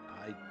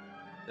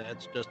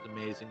 That's just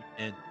amazing.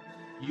 And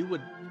you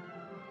would,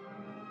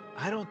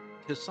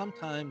 because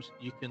sometimes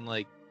you can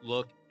like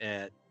look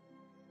at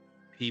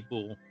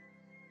people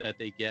that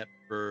they get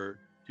to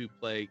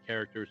play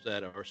characters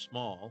that are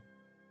small.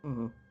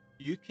 Mm-hmm.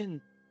 You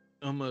can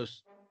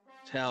almost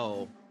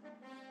tell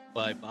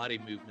by body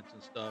movements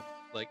and stuff,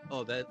 like,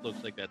 oh, that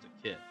looks like that's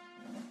a kid.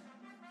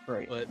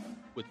 Right. But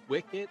with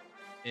Wicket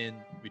and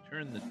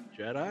Return of the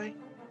Jedi,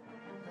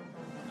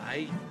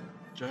 I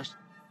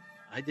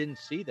didn't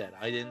see that.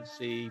 I didn't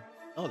see,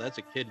 oh, that's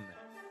a kid in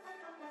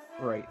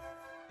that. Right.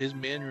 His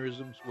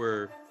mannerisms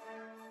were,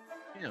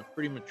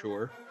 pretty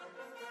mature.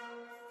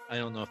 I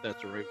don't know if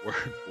that's the right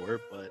word for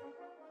it, but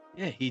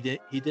yeah, he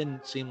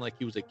didn't seem like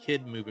he was a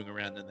kid moving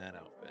around in that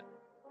outfit.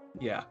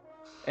 Yeah.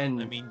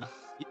 And I mean,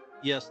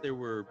 yes, there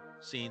were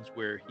scenes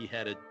where he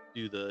had to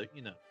do the,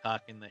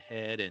 cocking the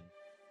head and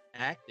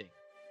acting.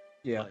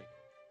 Yeah. Like,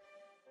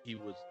 he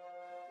was,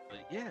 but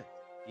yeah,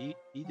 he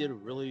did a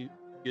really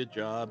good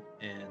job.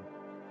 And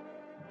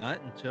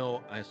not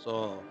until I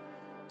saw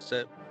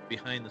set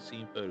behind the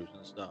scene photos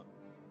and stuff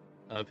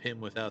of him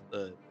without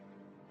the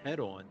head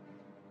on,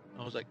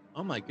 I was like,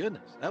 oh my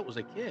goodness, that was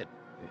a kid.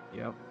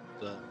 Yep.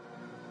 So,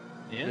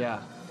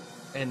 yeah.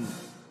 And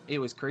it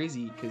was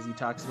crazy because he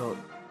talks about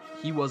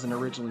he wasn't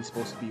originally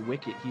supposed to be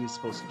Wicket. He was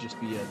supposed to just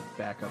be a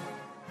backup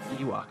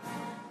Ewok.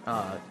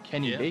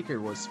 Kenny Baker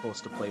was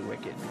supposed to play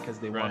Wicket because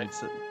they wanted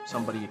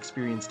somebody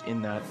experienced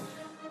in that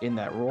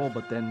role.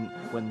 But then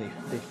when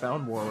they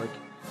found Warwick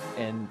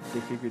and they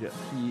figured it,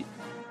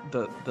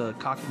 the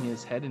cocking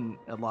his head and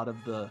a lot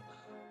of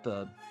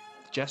the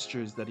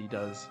gestures that he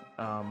does,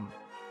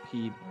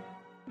 he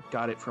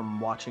got it from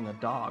watching a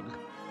dog.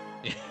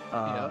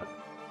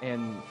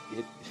 And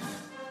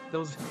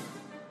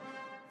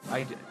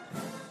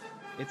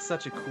it's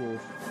such a cool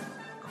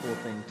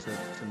thing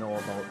to know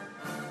about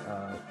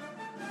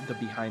the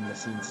behind the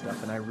scenes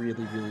stuff, and I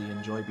really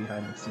enjoy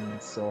behind the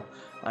scenes, so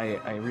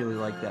I really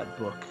like that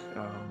book.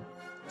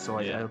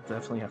 I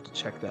definitely have to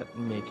check that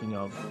making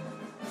of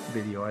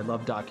video. I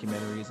love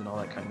documentaries and all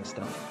that kind of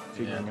stuff,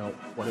 figuring out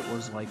what it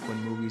was like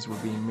when movies were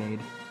being made.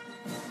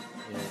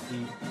 Yeah,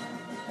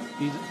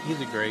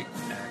 he's a great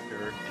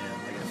actor,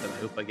 and like I said, I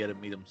hope I get to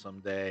meet him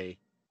someday.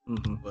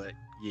 Mm-hmm. But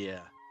yeah,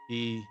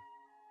 he's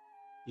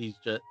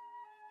just,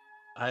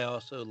 I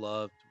also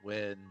loved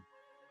when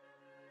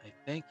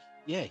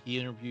he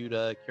interviewed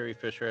Carrie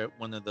Fisher at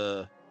one of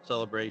the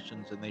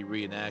celebrations, and they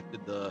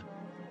reenacted the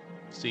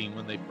scene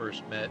when they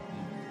first met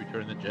in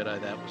Return of the Jedi.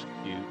 That was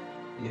cute.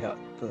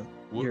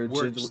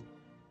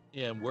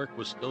 Yeah, Work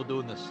was still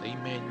doing the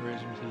same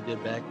mannerisms he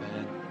did back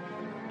then.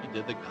 He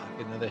did the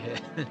cocking of the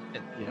head and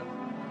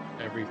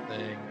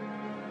everything.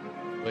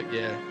 But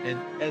yeah, and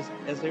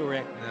as they were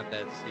acting out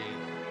that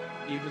scene,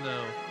 even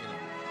though,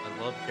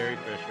 I love Carrie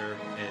Fisher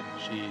and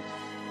she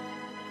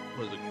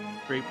was a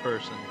great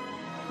person,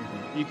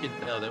 you can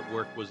tell that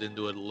Work was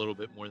into it a little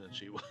bit more than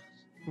she was.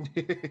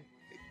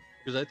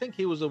 Because I think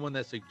he was the one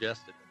that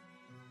suggested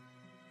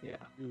it. Yeah.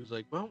 He was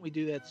like, why don't we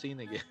do that scene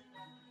again?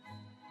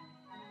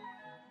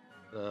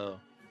 So,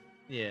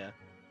 yeah.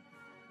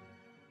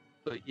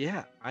 But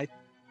yeah,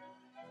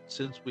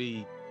 since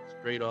we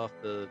strayed off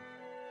the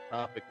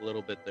topic a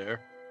little bit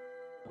there,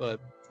 but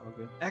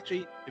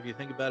actually, if you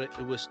think about it,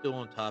 it was still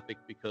on topic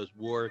because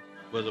War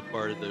was a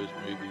part of those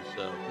movies,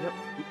 so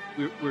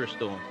we're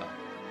still on topic.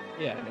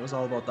 Yeah, and it was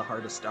all about the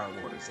heart of Star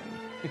Wars,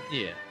 and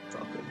yeah, it's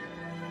all good.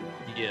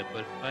 Yeah,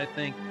 but I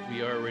think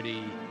we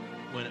already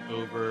went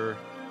over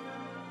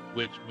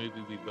which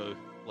movie we both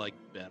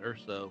liked better,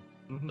 so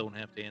don't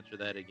have to answer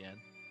that again.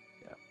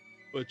 Yeah.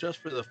 But just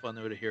for the fun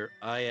of it here,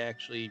 I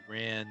actually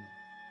ran,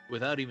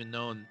 without even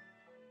knowing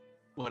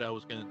what I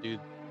was going to do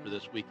for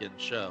this weekend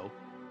show,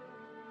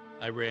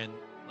 I ran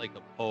like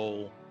a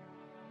poll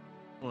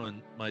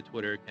on my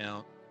Twitter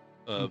account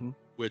of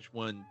which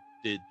one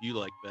did you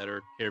like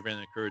better, Caravan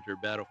of Courage or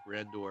Battle for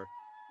Endor.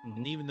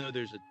 And even though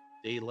there's a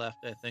day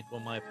left, I think,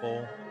 on my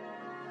poll,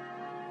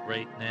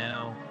 right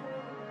now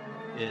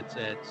it's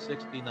at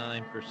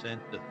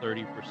 69% to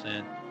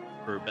 30%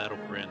 for Battle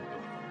for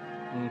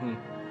Endor.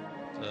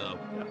 So,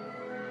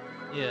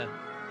 yeah,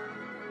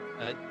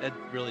 that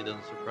really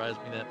doesn't surprise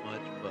me that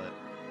much, but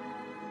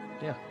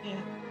yeah,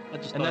 I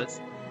just and thought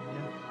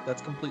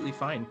that's completely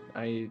fine.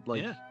 I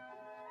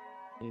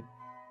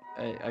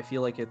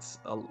feel like it's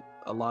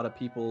a lot of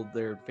people,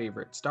 their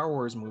favorite Star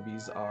Wars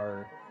movies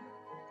are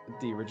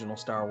the original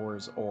Star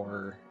Wars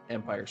or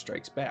Empire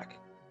Strikes Back,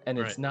 and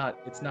it's not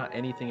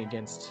anything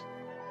against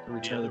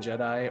Return of the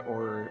Jedi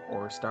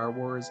or Star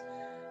Wars.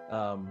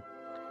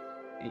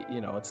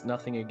 It's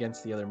nothing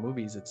against the other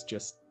movies. It's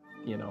just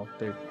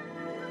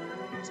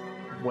it's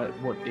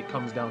what it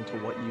comes down to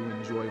what you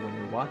enjoy when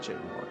you watch it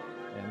more.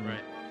 And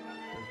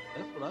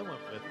that's what I went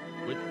with.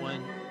 Which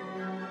one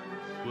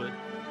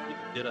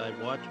did I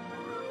watch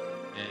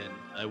more? And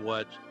I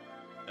watched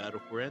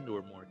Battle for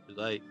Endor more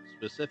because I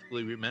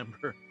specifically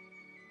remember.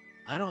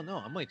 I don't know.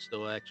 I might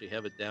still actually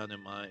have it down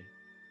in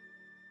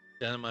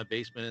my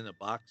basement in a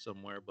box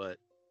somewhere, but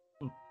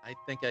I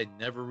think I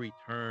never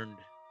returned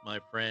my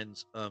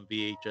friend's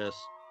VHS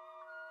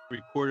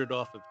recorded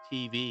off of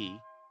TV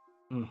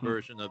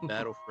version of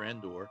Battle for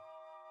Endor.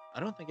 I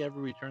don't think I ever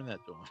returned that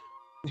to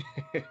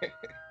him.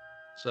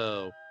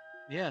 So,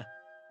 yeah.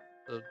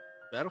 So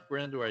Battle for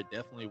Endor I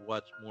definitely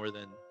watched more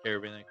than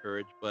Caravan of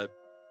Courage, but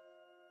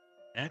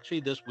actually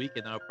this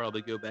weekend I'll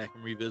probably go back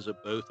and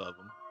revisit both of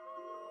them.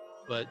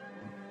 But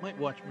might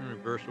watch them in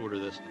reverse order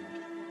this time.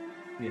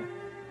 Yeah.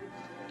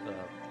 So,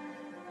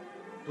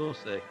 we'll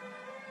see.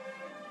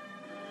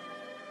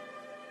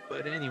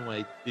 But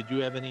anyway, did you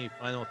have any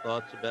final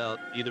thoughts about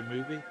either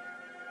movie?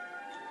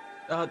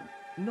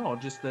 No,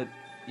 just that,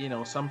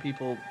 some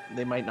people,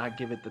 they might not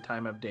give it the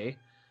time of day,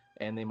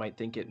 and they might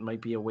think it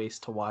might be a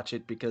waste to watch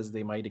it because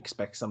they might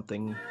expect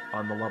something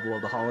on the level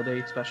of the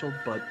holiday special,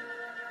 but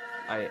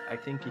I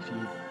think if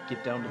you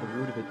get down to the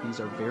root of it, these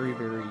are very,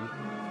 very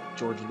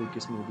George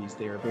Lucas movies.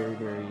 They are very,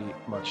 very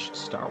much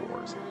Star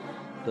Wars.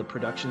 The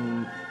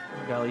production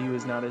value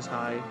is not as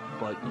high,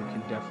 but you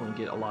can definitely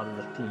get a lot of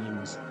the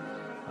themes.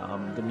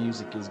 The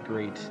music is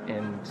great,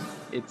 and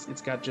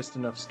it's got just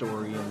enough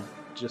story and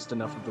just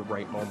enough of the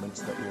right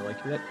moments that you're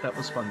like, that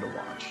was fun to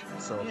watch.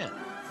 So yeah.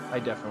 I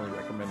definitely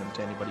recommend them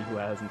to anybody who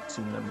hasn't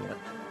seen them yet.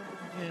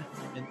 Yeah,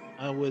 and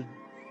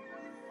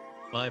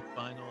my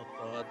final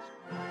thoughts,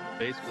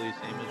 basically the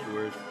same as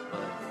yours,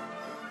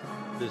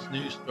 but this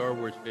new Star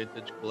Wars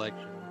Vintage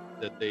Collection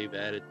that they've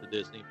added to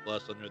Disney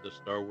Plus under the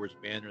Star Wars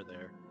banner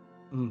there,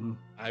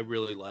 I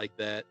really like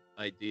that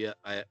idea.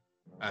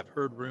 I've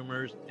heard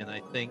rumors, and I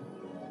think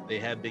they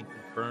have been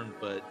confirmed,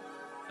 but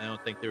I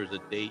don't think there's a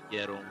date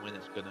yet on when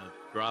it's going to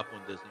drop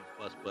on Disney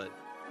Plus, but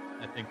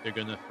I think they're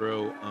going to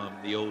throw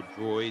the old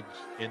Droids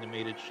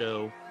animated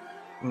show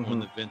on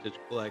the Vintage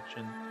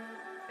Collection.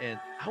 And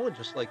I would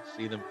just like to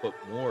see them put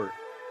more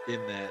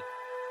in that,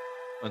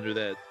 under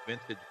that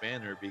Vintage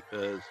banner,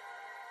 because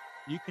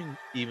you can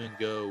even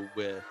go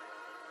with,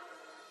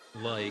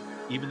 like,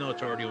 even though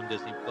it's already on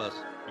Disney Plus,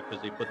 because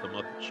they put the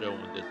Muppet Show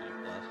on Disney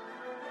Plus,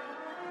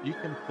 you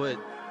can put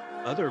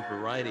other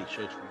variety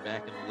shows from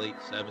back in the late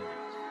 70s,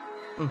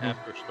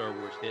 after Star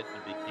Wars hit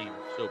and became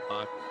so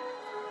popular.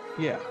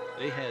 Yeah.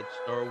 They had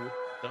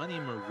Donnie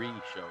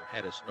Marie show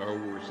had a Star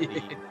Wars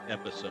themed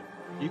episode.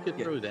 You could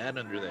throw that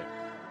under there.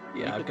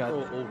 Yeah, you could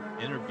throw old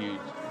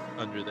interviews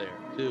under there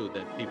too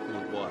that people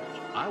would watch.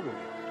 I would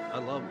watch. I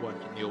love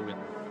watching the old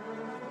interviews.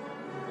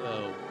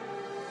 So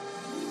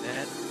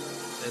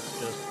that's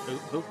just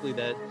hopefully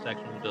that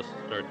section will just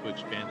start to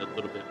expand a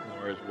little bit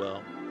more as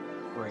well.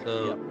 Right.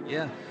 So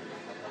yeah,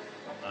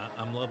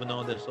 I'm loving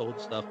all this old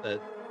stuff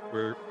that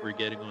we're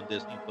getting on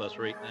Disney Plus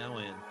right now,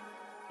 and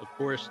of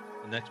course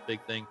the next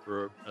big thing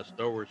for us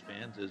Star Wars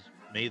fans is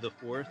May the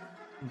 4th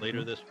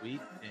later this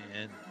week,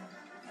 and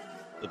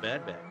the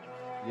Bad Batch.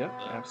 Yep,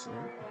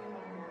 absolutely.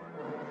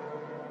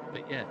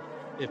 But yeah,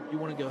 if you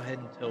want to go ahead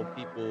and tell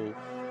people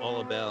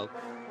all about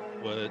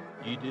what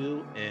you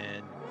do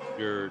and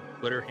your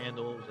Twitter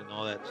handles and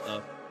all that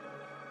stuff,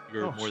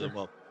 you're more than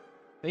welcome.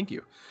 Thank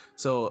you.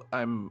 So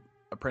I'm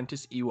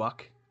Apprentice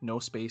Ewok, no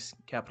space,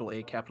 capital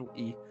A, capital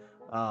E.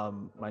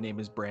 My name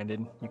is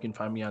Brandon. You can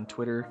find me on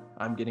Twitter.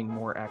 I'm getting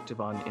more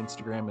active on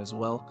Instagram as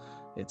well.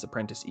 It's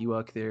Apprentice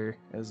Ewok there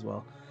as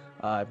well.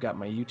 I've got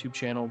my YouTube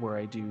channel where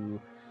I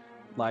do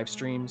live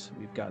streams.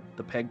 We've got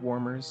the Peg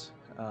Warmers,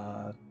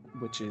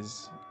 which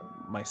is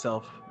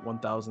myself,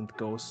 1000th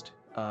Ghost,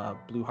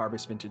 Blue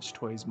Harvest Vintage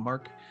Toys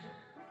Mark,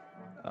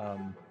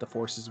 The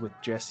Forces with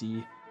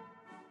Jesse,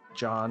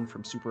 John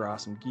from Super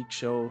Awesome Geek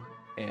Show,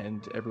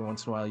 and every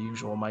once in a while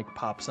Usual Mike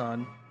pops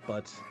on.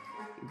 But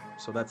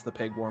so that's the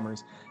Peg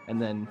Warmers.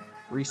 And then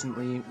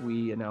recently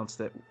we announced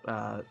that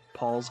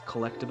Paul's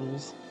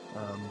Collectibles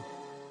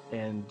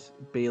and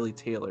Bailey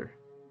Taylor,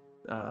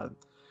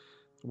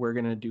 we're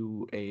gonna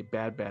do a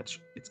Bad Batch.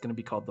 It's gonna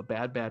be called the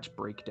Bad Batch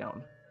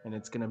Breakdown, and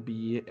it's gonna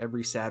be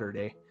every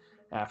Saturday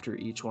after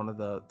each one of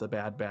the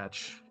Bad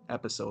Batch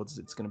episodes.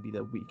 It's gonna be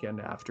the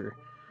weekend after,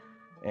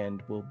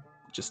 and we'll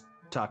just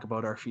talk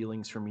about our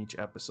feelings from each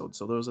episode.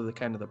 So those are the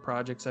kind of the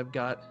projects I've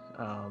got.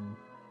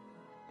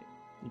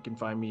 You can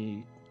find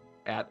me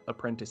at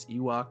Apprentice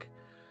Ewok,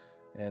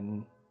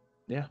 and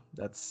yeah,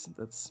 that's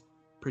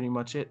pretty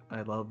much it.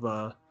 I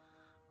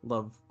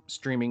love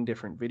streaming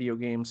different video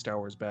games, Star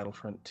Wars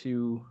Battlefront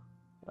 2,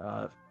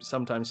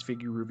 sometimes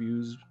figure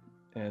reviews,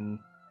 and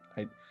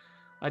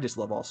I just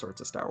love all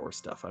sorts of Star Wars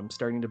stuff. I'm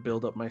starting to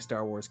build up my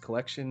Star Wars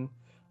collection.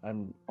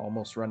 I'm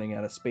almost running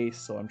out of space,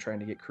 so I'm trying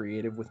to get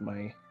creative with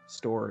my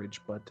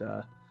storage, but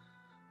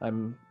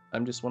I'm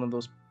just one of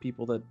those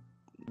people that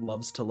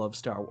loves to love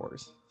Star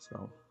Wars.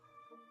 So,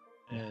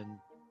 and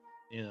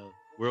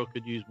world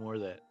could use more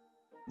of that.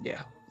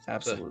 Yeah,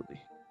 absolutely.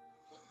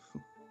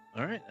 So,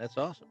 all right, that's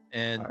awesome.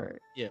 And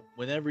yeah,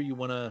 whenever you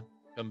want to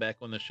come back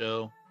on the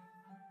show,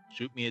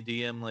 shoot me a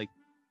DM like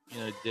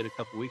did a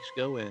couple weeks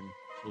ago, and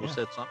we'll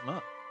set something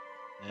up.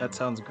 And that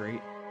sounds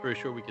great. Pretty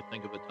sure we could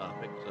think of a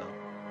topic. So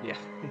yeah.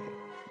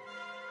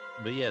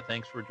 But yeah,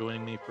 thanks for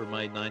joining me for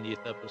my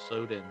 90th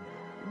episode, and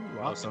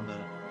awesome.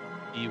 Welcome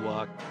to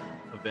Ewok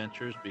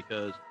Adventures,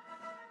 because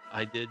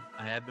I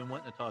have been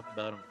wanting to talk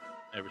about them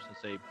ever since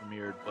they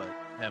premiered, but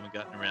haven't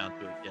gotten around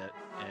to it yet.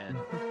 And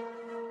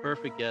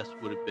perfect guest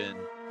would have been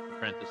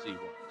Apprentice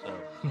Ewok. So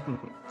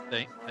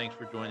thanks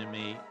for joining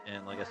me.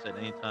 And like I said,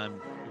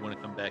 anytime you want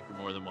to come back, you're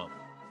more than welcome.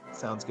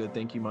 Sounds good.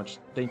 Thank you much.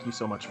 Thank you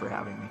so much for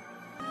having me.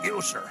 You,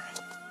 sir.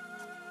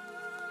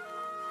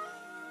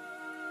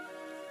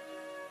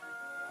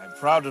 I'm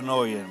proud to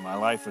know you, and my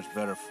life is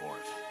better for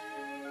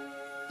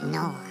it.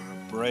 No.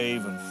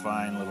 Brave and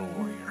fine little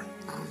warrior.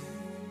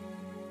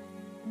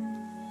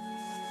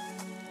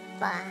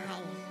 Bye.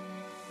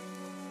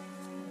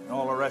 And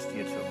all the rest of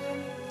you, too.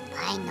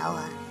 Bye,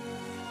 Noah.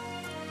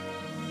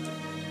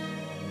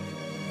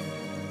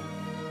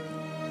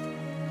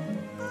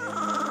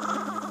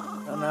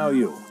 And now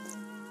you.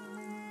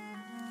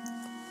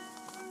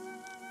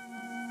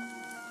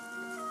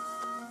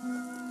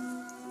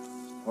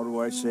 What do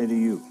I say to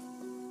you?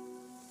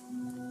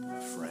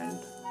 Friend.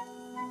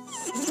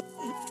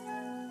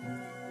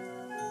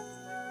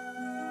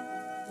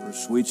 You're a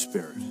sweet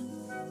spirit.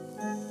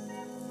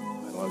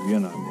 I love you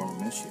and I'm going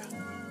to miss you.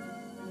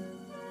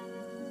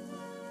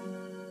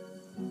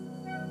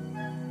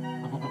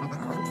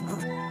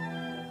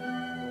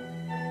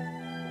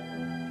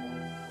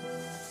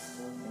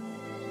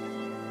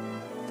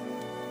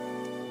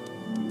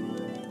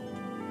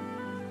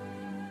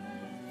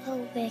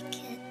 Oh,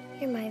 Wicked,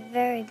 you're my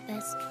very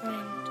best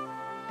friend.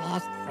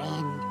 Best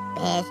friend,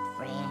 best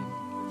friend.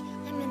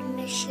 I'm gonna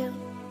miss you.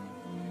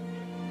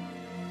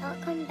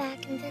 I'll come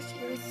back and visit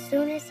you as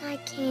soon as I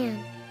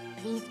can.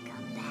 Please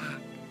come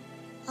back.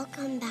 I'll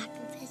come back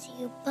and visit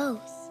you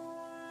both.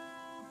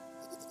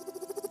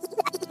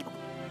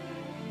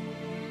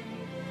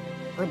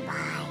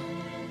 Goodbye.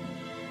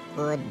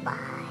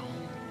 Goodbye.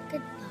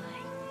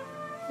 Goodbye.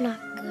 Not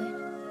good.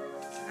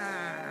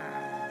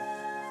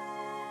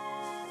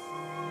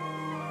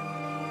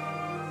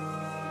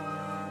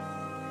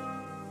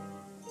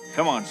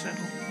 Come on,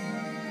 Sentinel.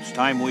 It's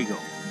time we go.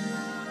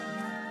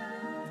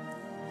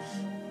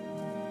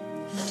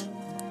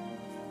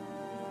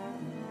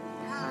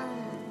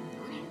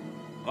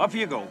 Up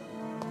you go.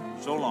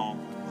 So long.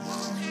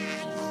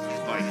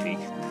 Bye, Teach.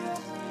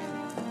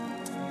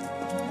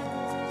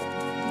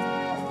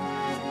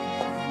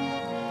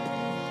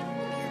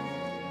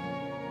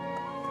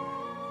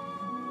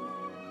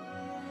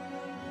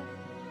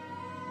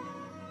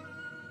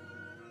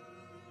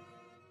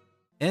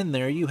 And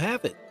there you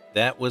have it.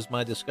 that was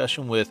my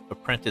discussion with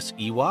Apprentice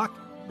Ewok,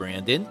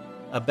 Brandon,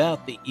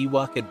 about the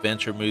Ewok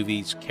adventure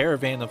movies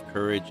Caravan of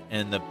Courage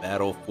and The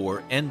Battle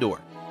for Endor.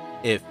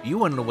 If you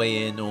want to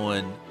weigh in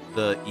on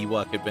the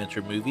Ewok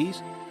adventure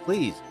movies,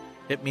 please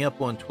hit me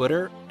up on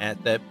Twitter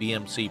at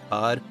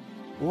thatbmcpod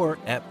or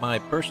at my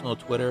personal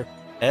Twitter,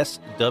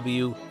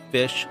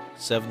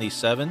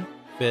 swfish77,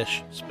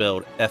 fish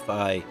spelled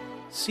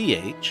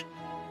F-I-C-H.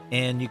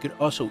 And you could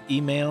also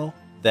email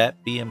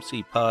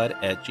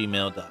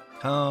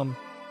thatbmcpod@gmail.com.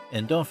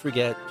 And don't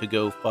forget to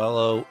go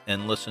follow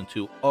and listen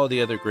to all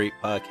the other great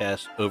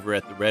podcasts over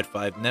at the Red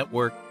 5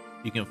 Network.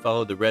 You can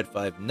follow the Red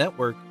 5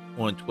 Network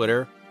on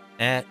Twitter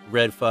at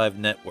Red 5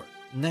 Network.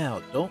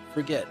 Now, don't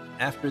forget,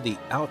 after the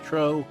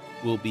outro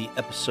will be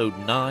episode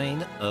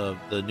 9 of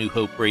the New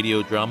Hope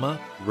radio drama,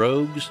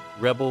 Rogues,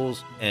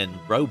 Rebels, and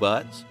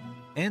Robots.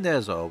 And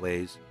as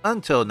always,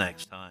 until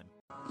next time,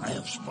 I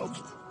have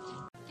spoken.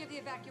 Give the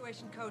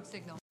evacuation code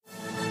signal.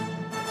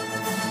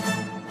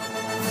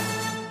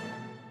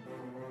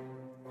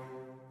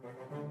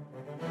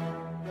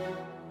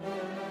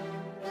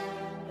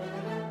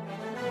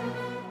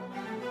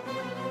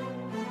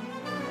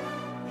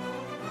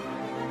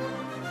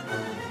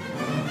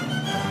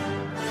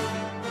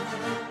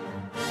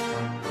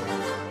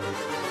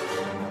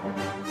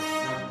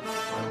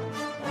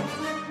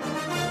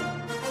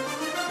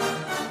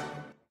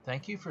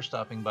 thank you for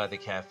stopping by the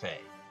cafe.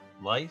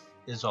 Life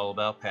is all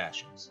about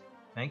passions.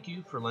 Thank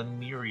you for lending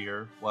me your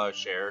ear while I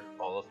shared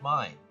all of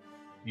mine.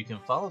 You can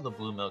follow the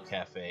Blue Milk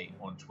Cafe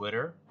on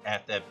Twitter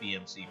at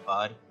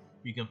thatbmcpod.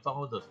 You can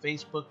follow the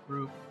Facebook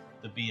group,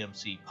 the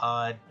BMC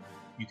Pod.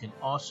 You can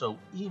also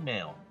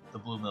email the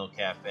Blue Milk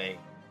Cafe,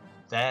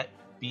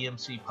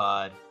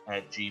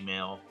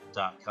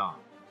 thatbmcpod@gmail.com.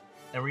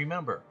 And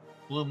remember,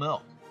 blue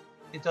milk,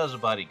 it does a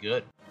body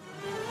good.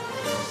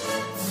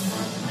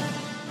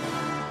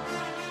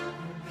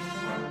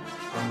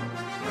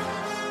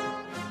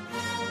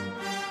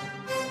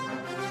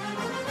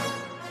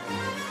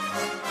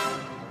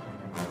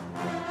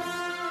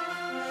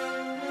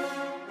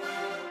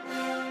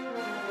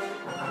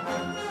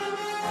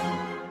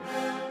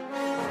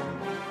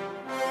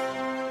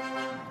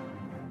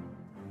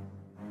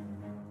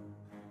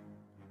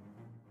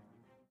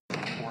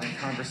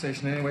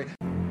 Conversation anyway.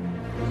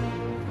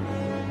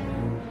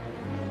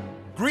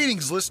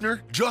 Greetings,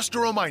 listener. Just a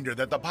reminder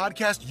that the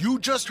podcast you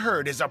just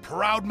heard is a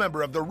proud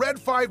member of the Red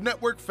 5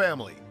 Network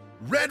family.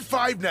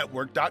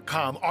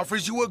 Red5network.com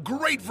offers you a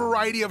great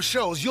variety of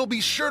shows you'll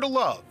be sure to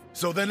love.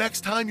 So the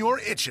next time you're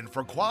itching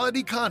for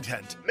quality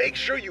content, make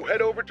sure you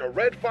head over to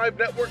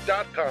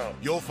Red5network.com.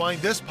 You'll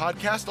find this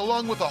podcast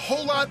along with a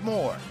whole lot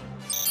more.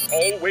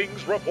 All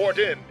wings report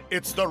in.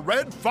 It's the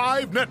Red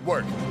 5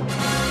 Network.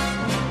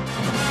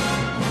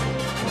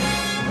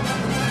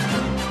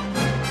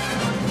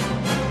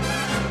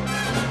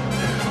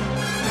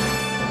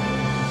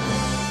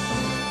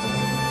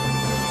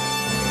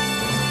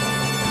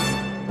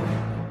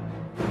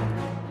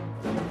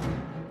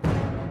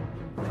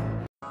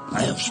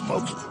 I have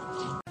spoken.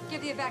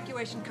 Give the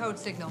evacuation code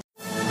signal.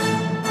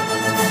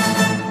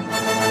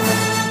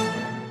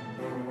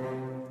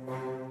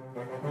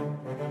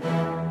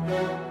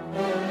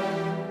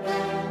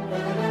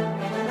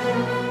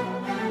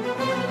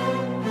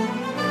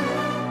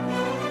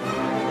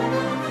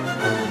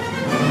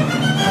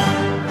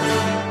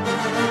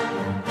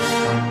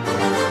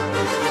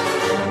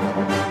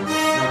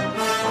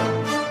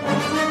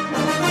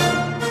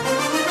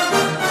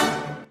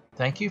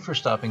 Thank you for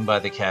stopping by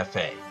the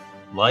cafe.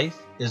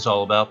 Life is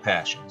all about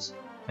passions.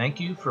 Thank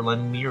you for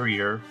lending me your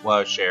ear while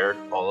I shared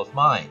all of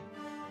mine.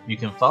 You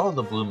can follow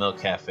the Blue Milk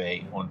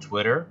Cafe on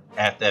Twitter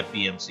at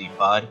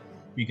thatbmcpod.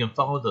 You can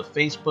follow the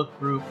Facebook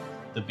group,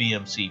 the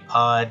BMC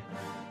Pod.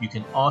 You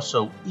can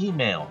also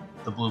email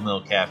the Blue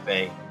Milk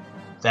Cafe,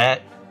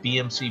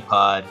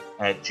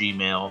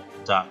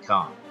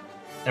 thatbmcpod@gmail.com.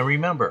 And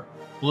remember,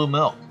 blue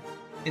milk,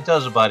 it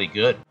does a body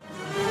good.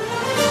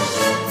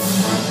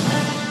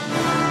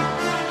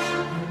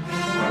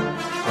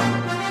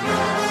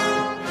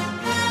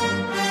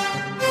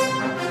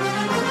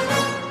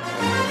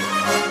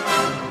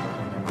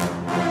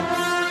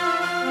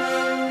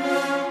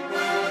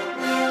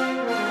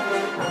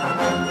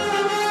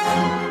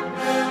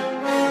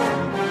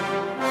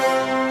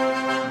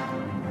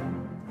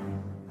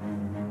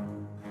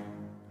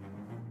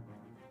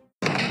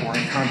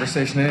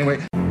 Conversation anyway.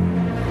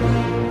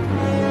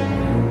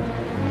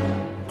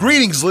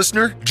 Greetings,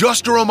 listener.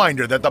 Just a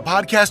reminder that the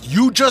podcast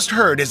you just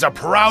heard is a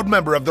proud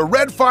member of the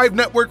Red 5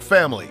 Network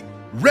family.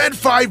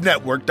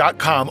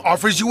 Red5network.com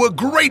offers you a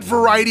great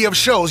variety of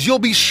shows you'll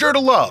be sure to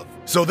love.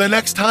 So the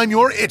next time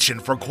you're itching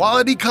for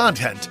quality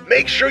content,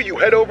 make sure you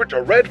head over to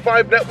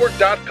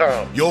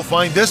Red5network.com. You'll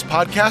find this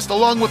podcast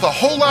along with a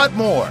whole lot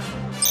more.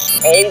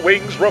 All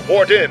wings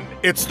report in.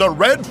 It's the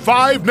Red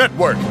 5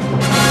 Network.